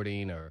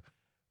 recording or,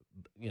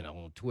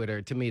 on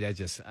Twitter, to me, that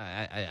just,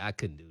 I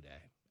couldn't do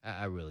that.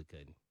 I really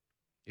couldn't.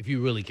 If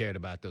you really cared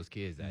about those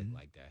kids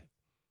like that.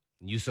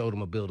 And you sold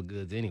them a bill of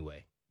goods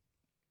anyway.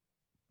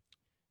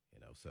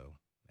 So,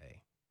 hey,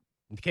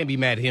 you can't be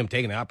mad at him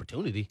taking the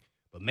opportunity.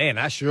 But, man,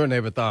 I sure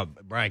never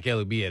thought Brian Kelly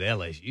would be at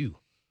LSU.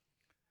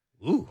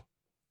 Ooh.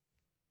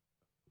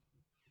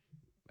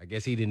 I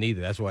guess he didn't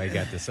either. That's why he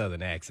got the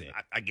Southern accent.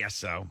 I guess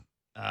so.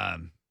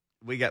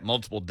 We got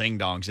multiple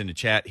ding-dongs in the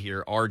chat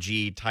here.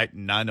 RG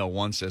Titan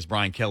 901 says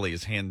Brian Kelly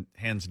is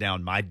hands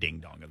down my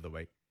ding-dong of the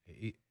week.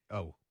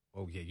 Oh,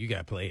 yeah, you got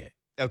to play it.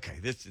 Okay,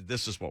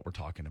 this is what we're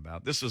talking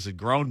about. This is a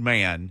grown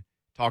man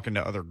talking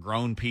to other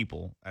grown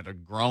people at a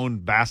grown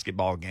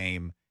basketball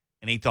game,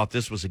 and he thought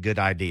this was a good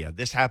idea.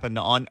 This happened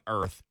on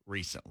Earth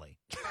recently.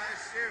 Thank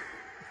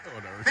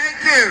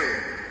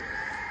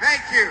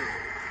you.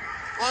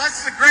 Well,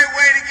 this is a great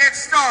way to get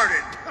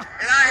started,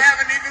 and I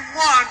haven't even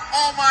won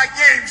all my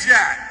games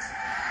yet.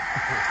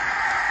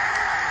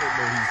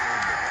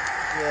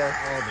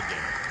 All the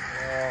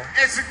games.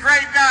 It's a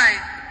great night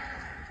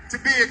to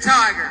be a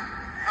Tiger.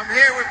 I'm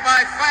here with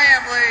my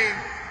family,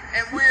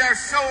 and we are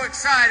so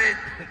excited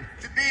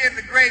to be in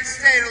the great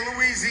state of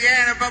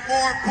Louisiana, but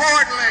more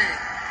importantly,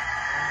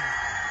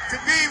 to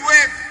be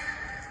with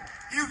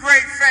you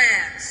great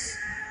fans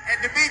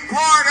and to be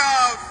part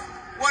of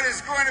what is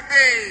going to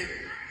be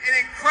an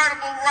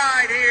incredible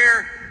ride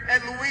here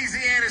at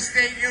Louisiana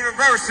State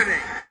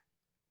University.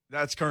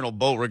 That's Colonel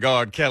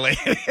Beauregard Kelly.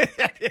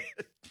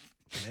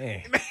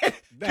 Man,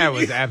 that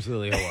was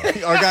absolutely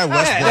horrible. Our guy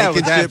Wes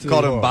Blankenship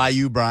called him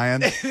Bayou Brian.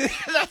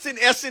 That's an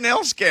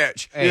SNL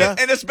sketch. Hey. Yeah.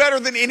 And it's better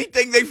than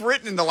anything they've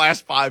written in the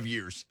last 5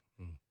 years.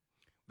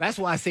 That's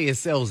why I say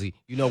it's salesy.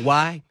 You know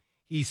why?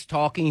 He's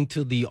talking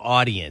to the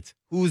audience.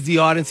 Who's the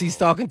audience he's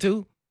talking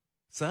to?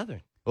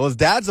 Southern. Well, his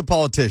dad's a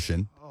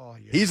politician. Oh,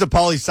 yeah. He's a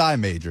poli-sci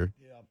major.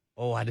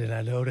 Oh, I did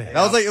not know that.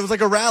 It was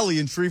like a rally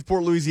in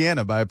Shreveport,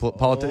 Louisiana by a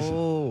politician.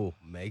 Oh,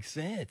 makes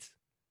sense.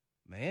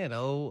 Man,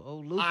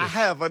 oh, Lucas. I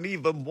haven't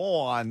even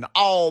won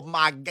all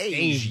my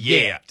games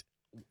yet.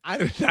 I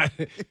do not.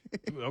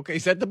 Okay,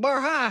 set the bar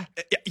high.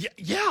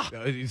 Yeah.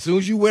 As soon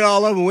as you win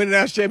all of them and win the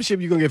national championship,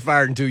 you're going to get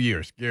fired in 2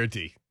 years.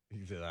 Guarantee.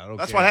 He said, I don't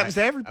That's care. what happens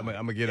to everybody.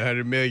 I'm going to get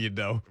 $100 million,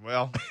 though.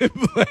 Well.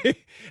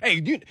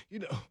 Hey, you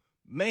know,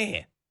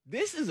 man,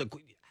 this is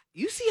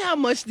you see how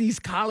much these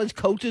college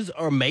coaches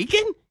are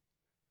making?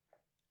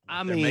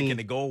 They're making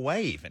it go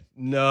away even.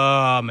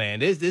 No, man.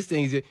 This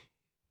thing's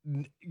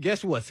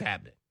guess what's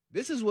happening?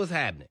 This is what's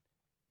happening.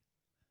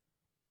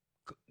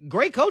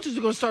 Great coaches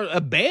are going to start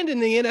abandoning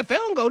the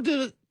NFL and go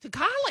to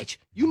college.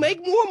 You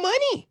make more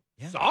money.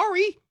 Yeah.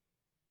 Sorry.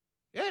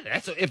 Yeah,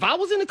 if I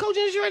was in the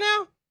coaching industry right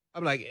now,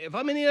 I'm like, if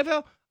I'm in the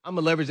NFL, I'm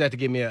going to leverage that to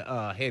give me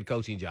a head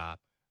coaching job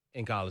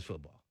in college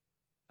football.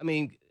 I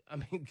mean,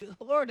 good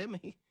Lord,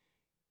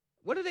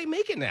 what are they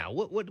making now?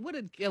 What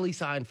did Kelly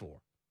sign for?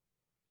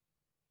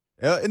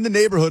 In the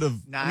neighborhood of,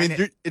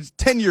 it's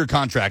 10-year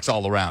contracts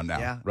all around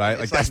now, right?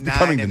 Like that's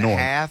becoming the norm.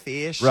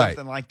 9.5-ish, right.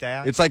 Something like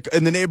that. It's like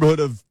in the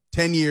neighborhood of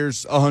 10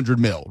 years, $100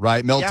 million,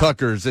 right? Mel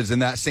Tucker's is in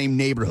that same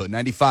neighborhood,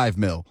 $95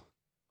 million.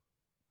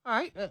 All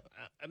right,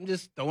 I'm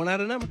just throwing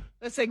out a number.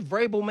 Let's say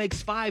Vrabel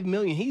makes $5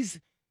 million.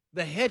 He's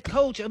the head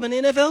coach of an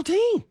NFL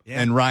team.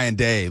 Yeah. And Ryan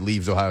Day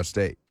leaves Ohio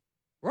State.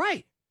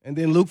 Right. And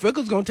then Luke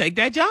Fickell's going to take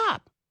that job.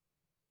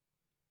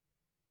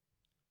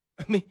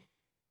 I mean,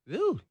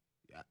 dude.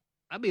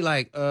 I'd be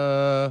like,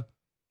 matter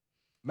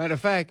of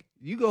fact,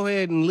 You go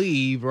ahead and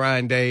leave,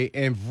 Ryan Day,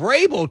 and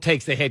Vrabel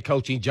takes the head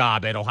coaching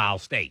job at Ohio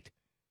State.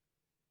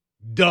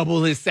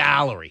 Double his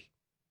salary.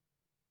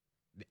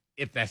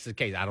 If that's the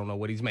case, I don't know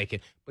what he's making.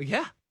 But,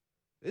 yeah,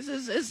 this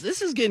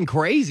is getting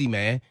crazy,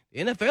 man. The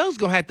NFL's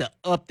going to have to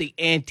up the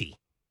ante.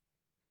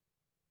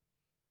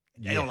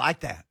 They don't like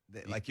that.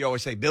 Like you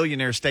always say,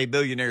 billionaires stay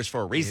billionaires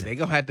for a reason. They're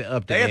going to have to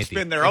up the They ante. have to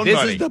spend their own this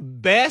money. This is the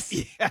best.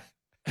 Yeah.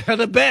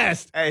 The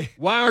best. Hey.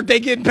 Why aren't they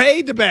getting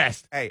paid the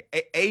best? Hey,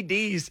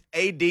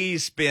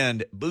 ADs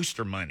spend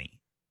booster money.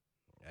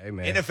 Hey,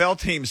 man. NFL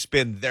teams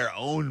spend their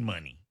own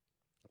money.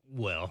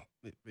 Well,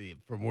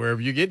 from wherever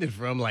you're getting it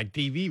from, like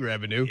TV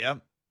revenue.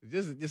 Yep.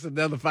 Just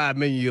another $5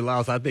 million you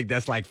lost. I think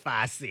that's like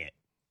 5 cents.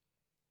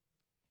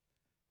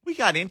 We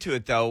got into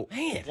it though.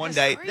 Man, one that's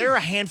day crazy. there are a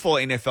handful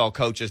of NFL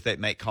coaches that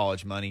make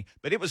college money,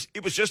 but it was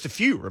just a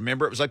few.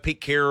 Remember, it was like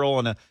Pete Carroll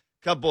and a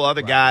couple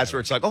other guys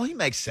where it's like, oh, he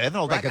makes 7.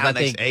 Oh, that 'cause guy I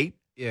makes think- 8.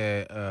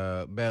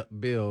 Yeah,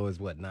 Bill is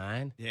what,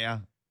 9? Yeah,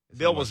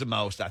 Bill was the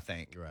most, I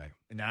think, Right.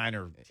 9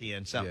 or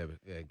 10 something.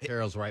 Yeah,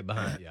 Carroll's right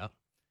behind. Yeah.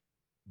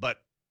 But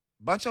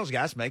a bunch of those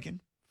guys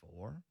making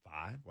 4,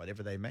 5,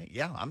 whatever they make.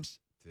 Yeah,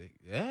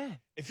 Yeah.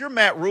 If you're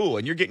Matt Rule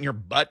and you're getting your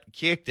butt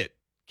kicked at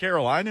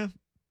Carolina,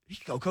 you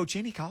can go coach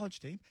any college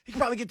team. You can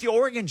probably get the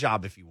Oregon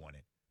job if you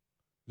wanted.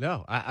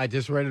 No, I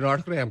just read an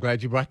article today. I'm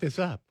glad you brought this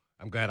up.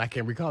 I'm glad I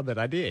can recall that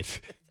I did.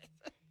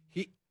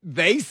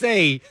 They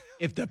say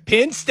if the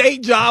Penn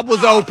State job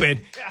was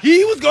open,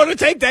 he was going to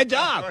take that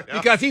job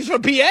because he's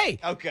from PA.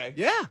 Okay.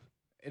 Yeah.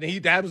 And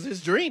that was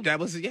his dream.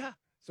 Yeah.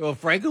 So if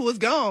Franklin was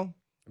gone,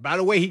 by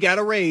the way, he got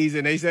a raise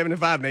and they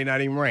 75 and they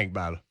not even ranked,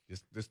 by the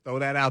just throw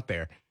that out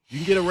there. You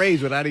can get a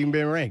raise without even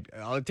being ranked.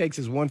 All it takes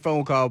is one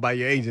phone call by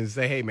your agent and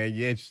say, hey, man,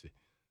 you interested?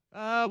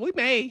 We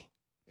may.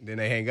 And then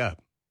they hang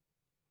up.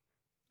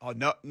 Oh,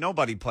 no,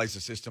 nobody plays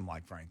a system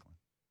like Franklin.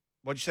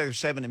 What'd you say? They're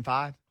 7 and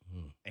 5?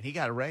 And he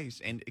got a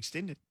raise and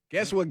extended.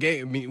 Guess what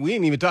game? I mean, we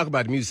didn't even talk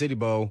about the Music City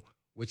Bowl,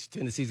 which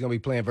Tennessee's going to be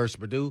playing versus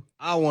Purdue.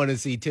 I wanted to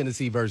see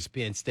Tennessee versus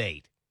Penn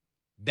State.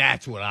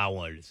 That's what I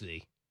wanted to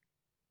see.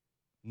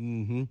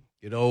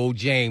 Get old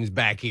James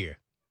back here.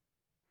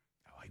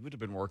 Oh, he would have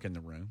been working the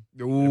room.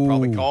 Ooh. They'd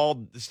probably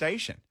called the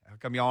station. How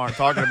come y'all aren't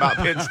talking about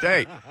Penn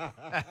State?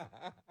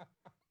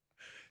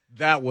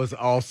 That was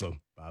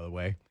awesome, by the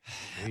way.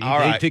 All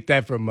They right. took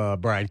that from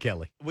Brian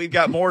Kelly. We've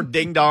got more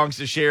ding-dongs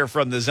to share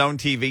from the Zone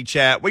TV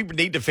chat. We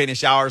need to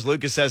finish ours.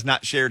 Lucas has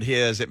not shared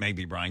his. It may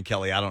be Brian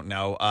Kelly. I don't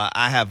know.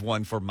 I have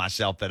one for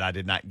myself that I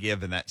did not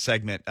give in that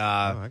segment.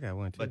 I got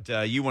one, too.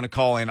 But you want to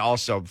call in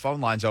also.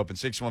 Phone line's open,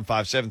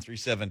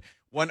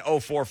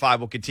 615-737-1045.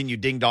 We'll continue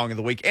ding-dong of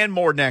the week and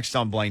more next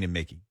on Blaine and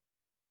Mickey.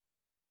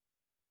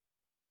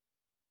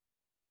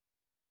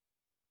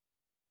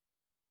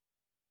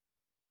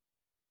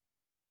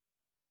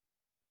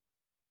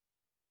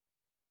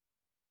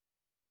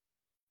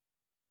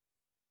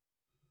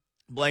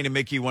 Blaine and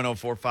Mickey,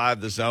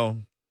 1045, The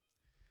Zone.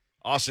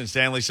 Austin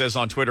Stanley says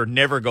on Twitter,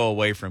 never go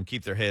away from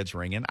Keep Their Heads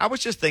Ringing. I was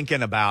just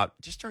thinking about,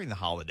 just during the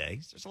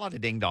holidays, there's a lot of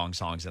ding-dong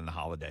songs in the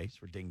holidays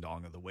for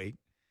ding-dong of the week.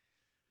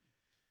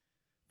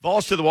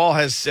 Balls to the Wall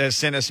has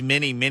sent us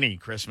many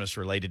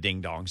Christmas-related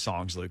ding-dong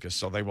songs, Lucas,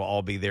 so they will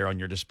all be there on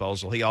your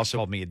disposal. He also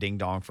called me a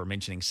ding-dong for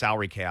mentioning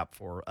salary cap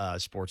for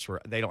sports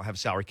where they don't have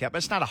salary cap.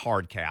 It's not a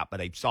hard cap,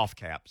 but a soft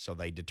cap, so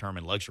they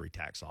determine luxury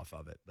tax off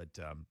of it. But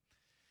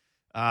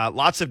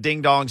lots of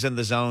ding-dongs in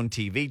the Zone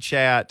TV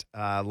chat.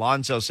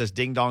 Lonzo says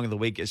ding-dong of the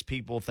week is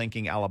people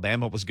thinking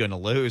Alabama was going to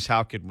lose.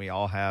 How could we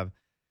have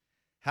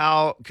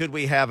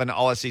an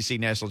All-SEC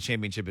National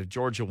Championship if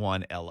Georgia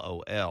won?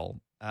 LOL.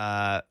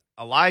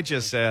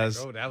 Elijah says,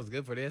 Oh, that was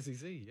good for the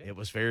SEC. Yeah. it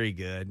was very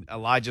good.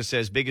 Elijah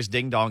says, biggest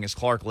ding-dong is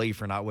Clark Lee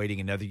for not waiting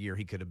another year.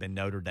 He could have been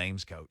Notre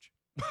Dame's coach.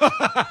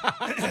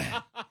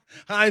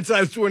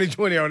 Hindsight's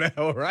 2020 on that,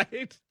 all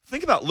right?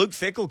 Think about Luke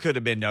Fickell could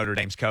have been Notre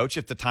Dame's coach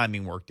if the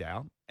timing worked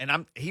out.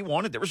 And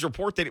there was a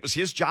report that it was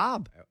his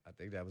job. I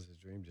think that was his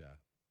dream job.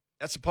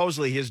 That's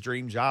supposedly his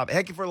dream job.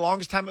 Heck, for the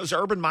longest time, it was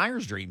Urban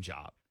Meyer's dream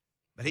job.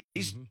 But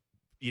he's,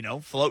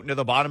 floating to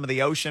the bottom of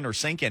the ocean or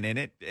sinking in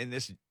it in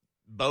this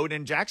boat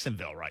in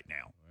Jacksonville right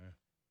now. Yeah.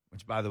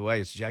 Which, by the way,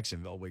 it's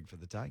Jacksonville week for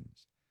the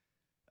Titans.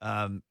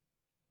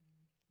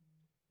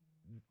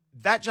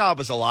 That job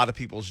is a lot of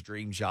people's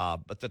dream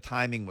job, but the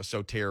timing was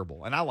so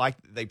terrible. And I like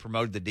that they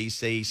promoted the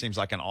DC. Seems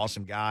like an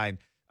awesome guy. And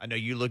I know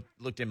you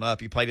looked him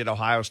up. He played at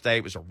Ohio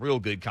State. Was a real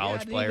good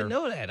college player. I didn't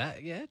even know that.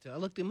 I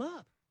looked him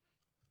up.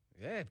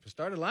 Yeah,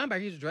 started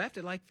linebacker. He was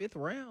drafted like 5th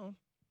round.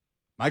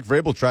 Mike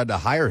Vrabel tried to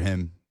hire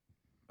him.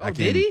 Back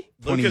did in he?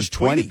 Lucas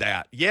 2020. tweeted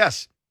that.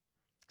 Yes.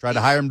 Tried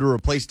to hire him to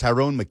replace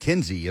Tyrone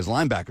McKenzie as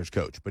linebackers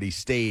coach, but he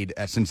stayed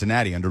at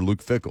Cincinnati under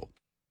Luke Fickell.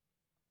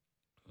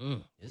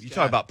 You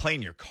talk about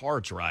playing your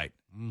cards right.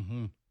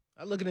 Mm-hmm.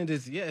 I'm looking at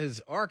this. Yeah, his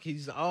arc.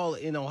 He's all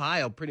in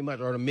Ohio, pretty much,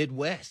 or the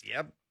Midwest.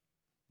 Yep.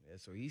 Yeah,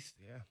 so he's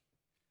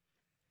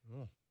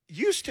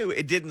Used to,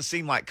 it didn't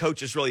seem like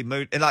coaches really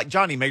moved. And like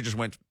Johnny Majors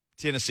went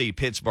Tennessee,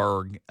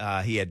 Pittsburgh.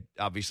 He had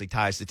obviously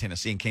ties to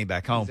Tennessee and came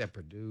back home. He's at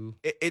Purdue.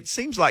 It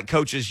seems like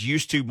coaches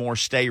used to more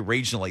stay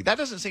regionally. That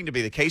doesn't seem to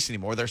be the case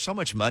anymore. There's so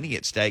much money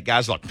at stake.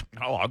 Guys are like,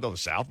 oh, I'll go to the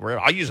South.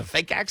 I'll use a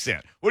fake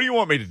accent. What do you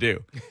want me to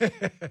do?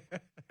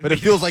 But it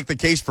feels like the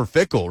case for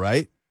Fickle,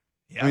 right?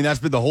 Yeah. I mean, that's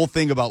been the whole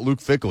thing about Luke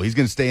Fickle. He's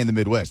going to stay in the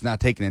Midwest, not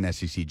taking an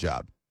SEC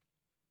job.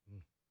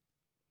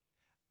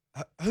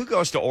 Who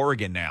goes to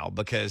Oregon now?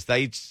 Because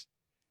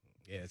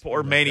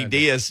poor pretty Manny much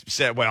Diaz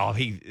said, well,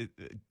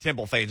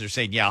 Temple fans are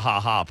saying, yeah, ha,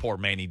 ha, poor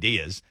Manny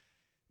Diaz.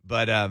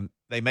 But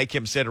they make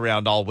him sit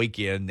around all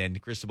weekend,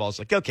 and Cristobal's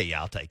like, okay,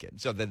 yeah, I'll take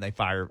it. So then they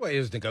fire. Well, it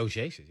was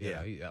negotiations.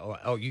 Yeah.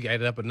 Oh, you got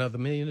it up another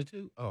 $1 million or $2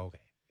 million? Oh, okay.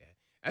 Yeah.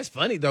 That's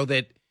funny, though,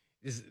 that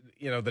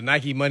the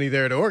Nike money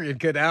there at Oregon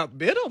could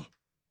outbid them.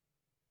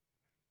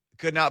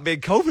 Could not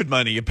bid COVID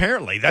money,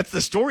 apparently. That's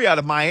the story out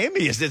of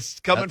Miami, is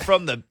it's coming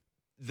from the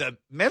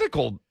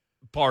medical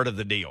part of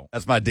the deal.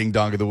 That's my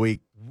ding-dong of the week.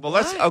 Well,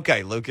 that's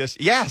okay, Lucas.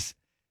 Yes.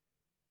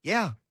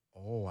 Yeah.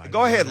 Oh,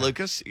 Go ahead,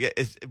 Lucas.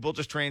 We'll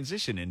just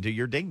transition into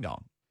your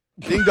ding-dong.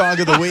 Ding-dong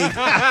of the week.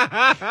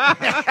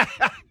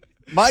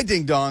 My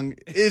ding-dong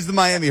is the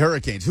Miami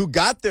Hurricanes, who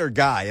got their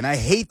guy, and I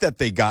hate that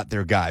they got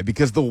their guy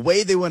because the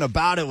way they went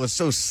about it was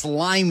so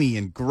slimy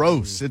and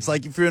gross. It's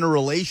like if you're in a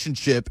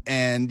relationship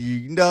and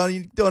you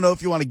don't know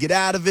if you want to get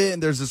out of it,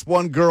 and there's this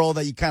one girl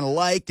that you kind of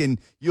like,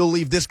 and you'll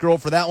leave this girl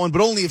for that one,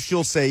 but only if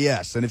she'll say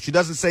yes. And if she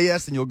doesn't say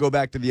yes, then you'll go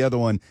back to the other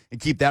one and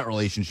keep that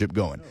relationship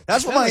going.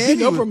 That's what Miami. You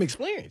know from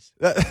experience.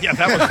 Yeah,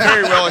 that was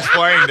very well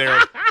explained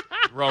there,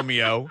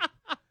 Romeo.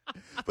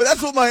 But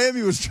that's what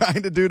Miami was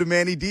trying to do to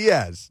Manny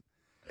Diaz.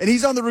 And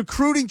he's on the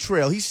recruiting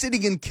trail. He's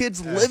sitting in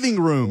kids'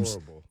 living rooms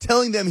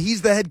telling them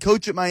he's the head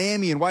coach at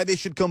Miami and why they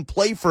should come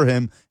play for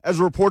him as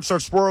reports are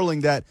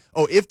swirling that,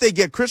 if they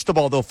get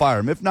Cristobal, they'll fire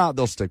him. If not,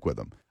 they'll stick with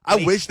him.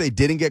 I wish they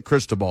didn't get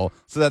Cristobal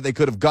so that they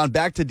could have gone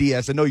back to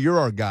Diaz and, no, you're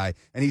our guy.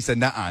 And he said,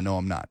 nah, no,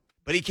 I'm not.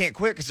 But he can't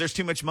quit because there's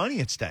too much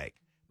money at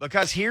stake.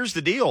 Because here's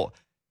the deal.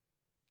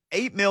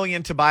 $8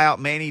 million to buy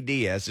out Manny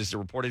Diaz is the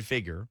reported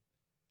figure.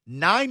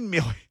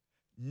 $9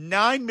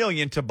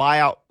 million to buy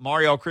out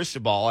Mario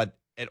Cristobal at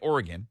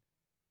Oregon.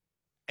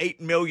 $8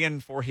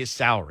 million for his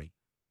salary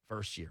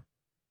first year.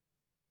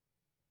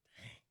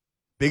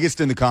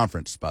 Biggest in the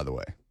conference, by the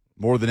way.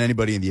 More than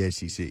anybody in the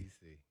ACC.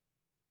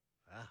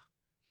 Wow.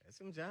 There's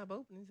some job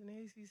openings in the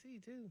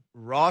ACC, too.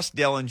 Ross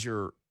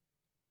Dellinger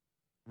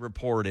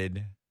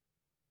reported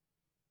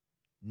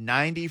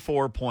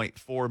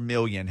 $94.4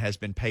 million has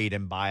been paid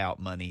in buyout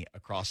money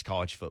across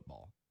college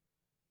football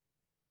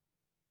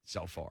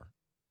so far.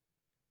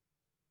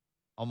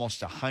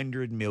 Almost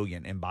 $100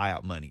 million in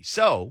buyout money.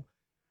 So,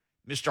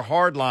 Mr.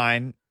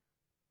 Hardline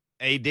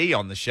AD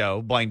on the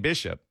show, Blaine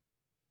Bishop,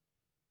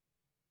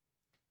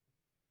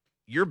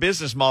 your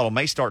business model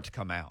may start to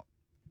come out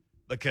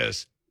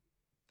because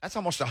that's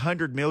almost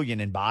 $100 million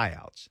in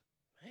buyouts.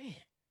 Man.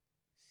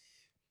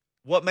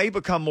 What may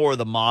become more of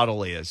the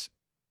model is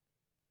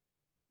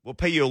we'll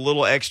pay you a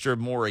little extra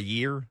more a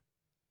year,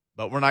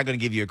 but we're not going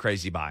to give you a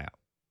crazy buyout.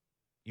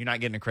 You're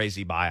not getting a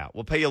crazy buyout.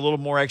 We'll pay you a little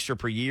more extra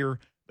per year,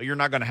 but you're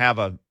not going to have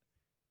we're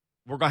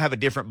going to have a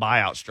different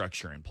buyout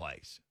structure in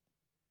place.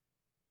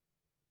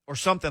 Or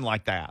something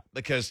like that,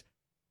 because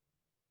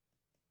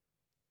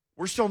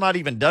we're still not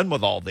even done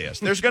with all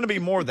this. There's going to be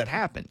more that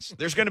happens.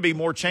 There's going to be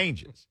more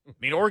changes. I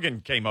mean,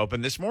 Oregon came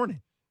open this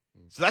morning.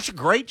 So that's a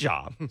great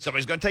job.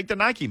 Somebody's going to take the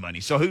Nike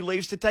money. So who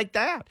leaves to take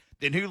that?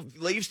 Then who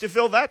leaves to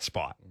fill that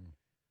spot?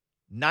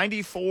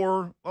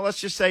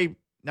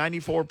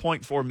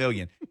 94.4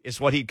 million is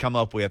what he'd come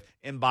up with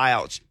in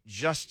buyouts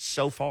just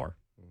so far.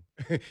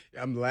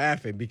 I'm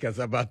laughing because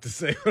I'm about to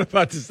say what I'm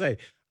about to say.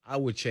 I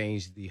would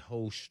change the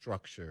whole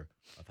structure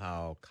of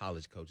how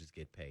college coaches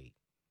get paid.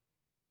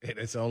 And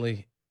it's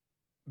only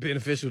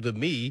beneficial to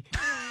me.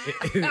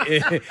 And,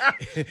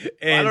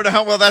 I don't know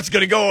how well that's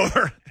going to go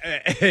over.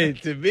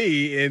 And to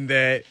me, in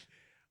that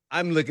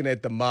I'm looking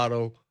at the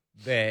model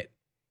that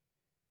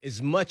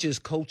as much as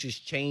coaches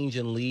change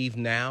and leave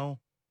now,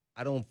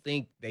 I don't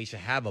think they should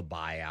have a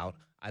buyout.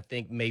 I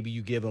think maybe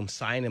you give them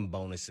signing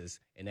bonuses,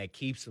 and that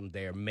keeps them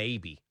there,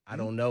 maybe. I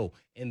don't know.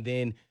 And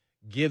then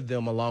give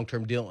them a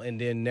long-term deal and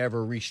then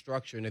never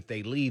restructure. And if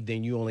they leave,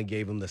 then you only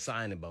gave them the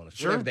signing bonus.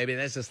 Sure. Baby,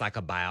 that's just like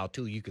a buyout,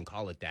 too. You can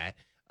call it that.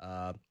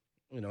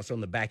 So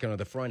on the back end or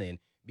the front end,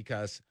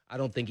 because I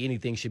don't think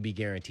anything should be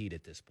guaranteed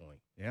at this point.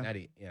 Yeah.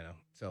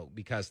 So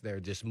because they're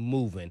just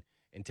moving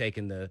and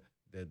taking the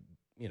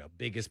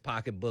biggest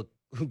pocketbook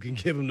who can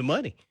give them the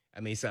money. I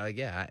mean, so,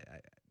 yeah,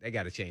 they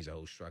got to change the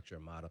whole structure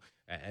and model.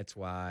 That's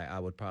why I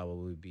would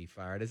probably be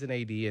fired as an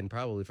AD, and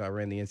probably if I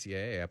ran the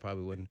NCAA, I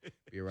probably wouldn't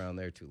be around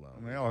there too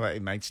long. Well,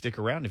 it might stick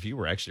around if you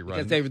were actually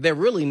running. Because they're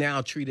really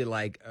now treated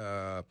like,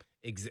 now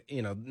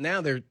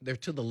they're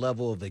to the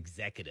level of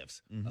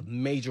executives of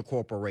major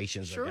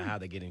corporations. Sure. Of how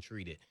they're getting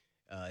treated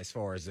as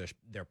far as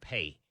their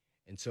pay.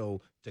 And so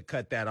to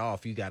cut that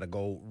off, you got to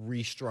go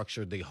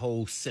restructure the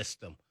whole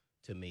system.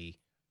 To me,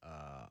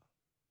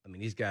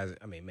 these guys.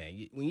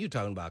 Man, when you're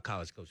talking about a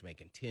college coach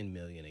making $10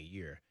 million a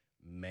year,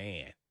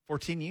 man.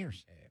 14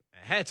 years.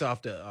 hats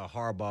off to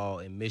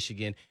Harbaugh in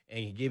Michigan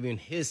and giving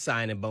his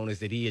signing bonus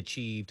that he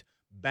achieved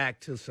back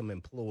to some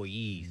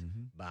employees,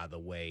 by the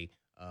way,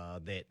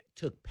 that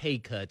took pay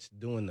cuts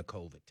during the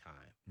COVID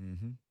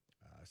time.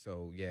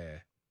 So, yeah,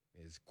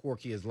 as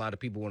quirky as a lot of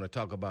people want to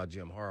talk about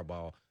Jim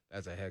Harbaugh,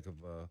 that's a heck of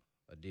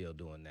a deal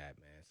doing that,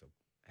 man. So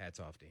hats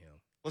off to him.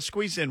 Let's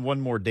squeeze in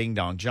one more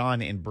ding-dong.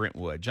 John in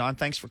Brentwood. John,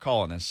 thanks for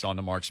calling us on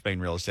the Mark Spain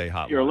Real Estate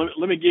Hotline. Here,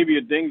 let me give you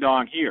a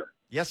ding-dong here.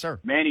 Yes, sir.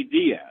 Manny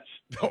Diaz.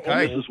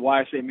 Okay. This is why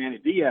I say Manny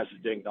Diaz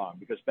is ding-dong,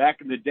 because back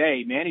in the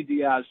day, Manny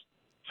Diaz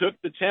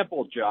took the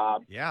Temple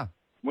job, Yeah.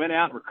 went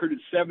out and recruited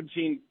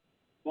 17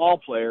 ball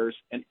players,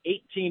 and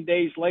 18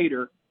 days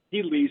later,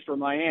 he leaves for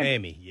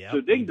Miami. Yeah. So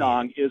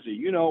ding-dong is a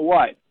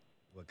you-know-what.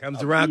 What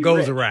comes around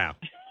goes around.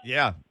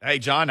 Yeah. Hey,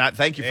 John,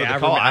 thank you for Yeah, the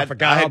call. I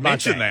forgot I had about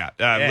mentioned that.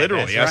 that. Yeah,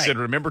 Literally. that's I said,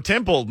 right. remember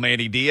Temple,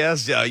 Manny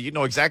Diaz. You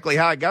know exactly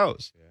how it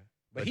goes.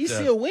 But he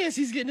still wins.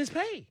 He's getting his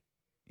pay.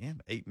 Yeah,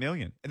 $8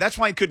 million. And that's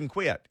why he couldn't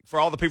quit. For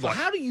all the people So like,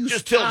 how do you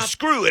just tell him, stop-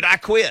 screw it, I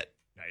quit.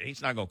 No,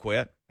 he's not going to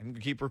quit. I'm going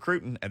to keep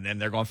recruiting, and then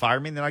they're going to fire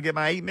me, and then I get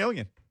my $8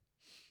 million.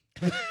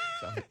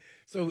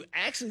 So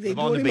actually, they Live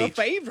on doing the him a beach.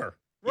 favor.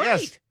 Yes.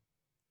 Right.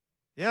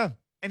 Yeah,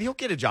 and he'll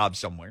get a job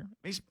somewhere.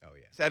 He's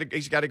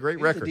got a great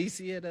He's record. the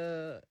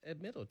DC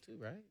at Middle, too,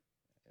 right?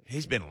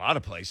 He's been a lot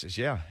of places,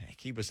 yeah.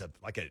 He was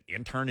like an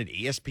intern at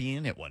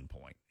ESPN at one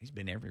point. He's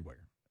been everywhere.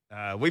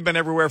 We've been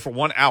everywhere for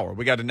 1 hour.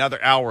 We got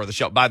another hour of the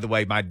show. By the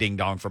way, my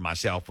ding-dong for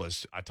myself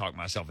was I talked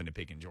myself into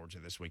picking Georgia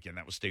this weekend.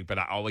 That was stupid.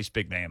 I always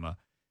pick Bama.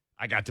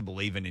 I got to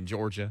believing in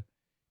Georgia.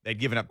 They'd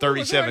given up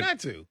 37. Not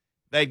to.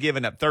 They'd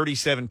given up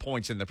 37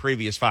 points in the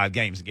previous 5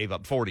 games and gave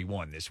up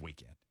 41 this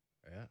weekend.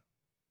 Yeah.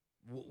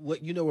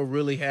 What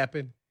really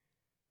happened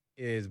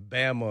is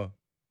Bama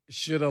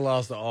should have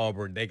lost to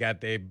Auburn. They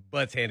got their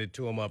butts handed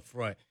to them up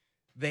front.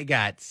 They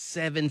got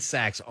 7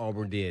 sacks,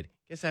 Auburn did.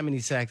 Guess how many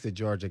sacks did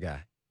Georgia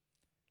got?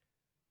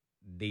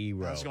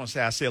 0. I was going to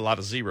say, I see a lot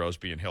of zeros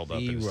being held up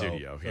in the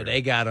studio here. So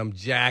they got them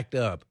jacked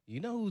up. You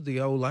know who's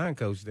the old line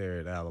coach there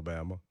at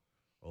Alabama?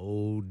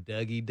 Old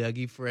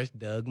Dougie Fresh,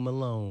 Doug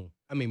Marone.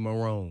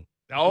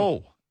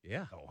 Oh.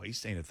 Yeah. Oh, he's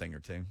seen a thing or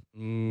two.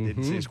 Mhm.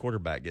 Didn't see his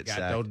quarterback get Got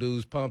sacked. those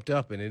dudes pumped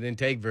up, and it didn't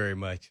take very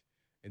much.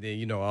 And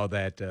then, all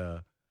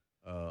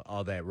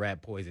that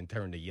rat poison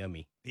turned to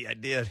yummy. Yeah,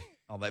 it did.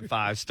 All that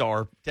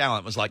 5-star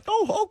talent was like,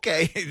 oh,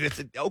 okay.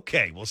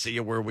 Okay, we'll see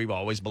you where we've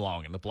always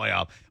belonged in the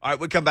playoff. All right,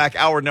 we come back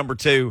hour number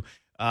 2,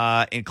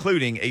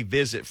 including a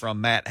visit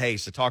from Matt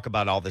Hayes to talk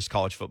about all this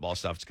college football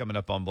stuff. It's coming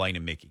up on Blaine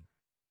and Mickey.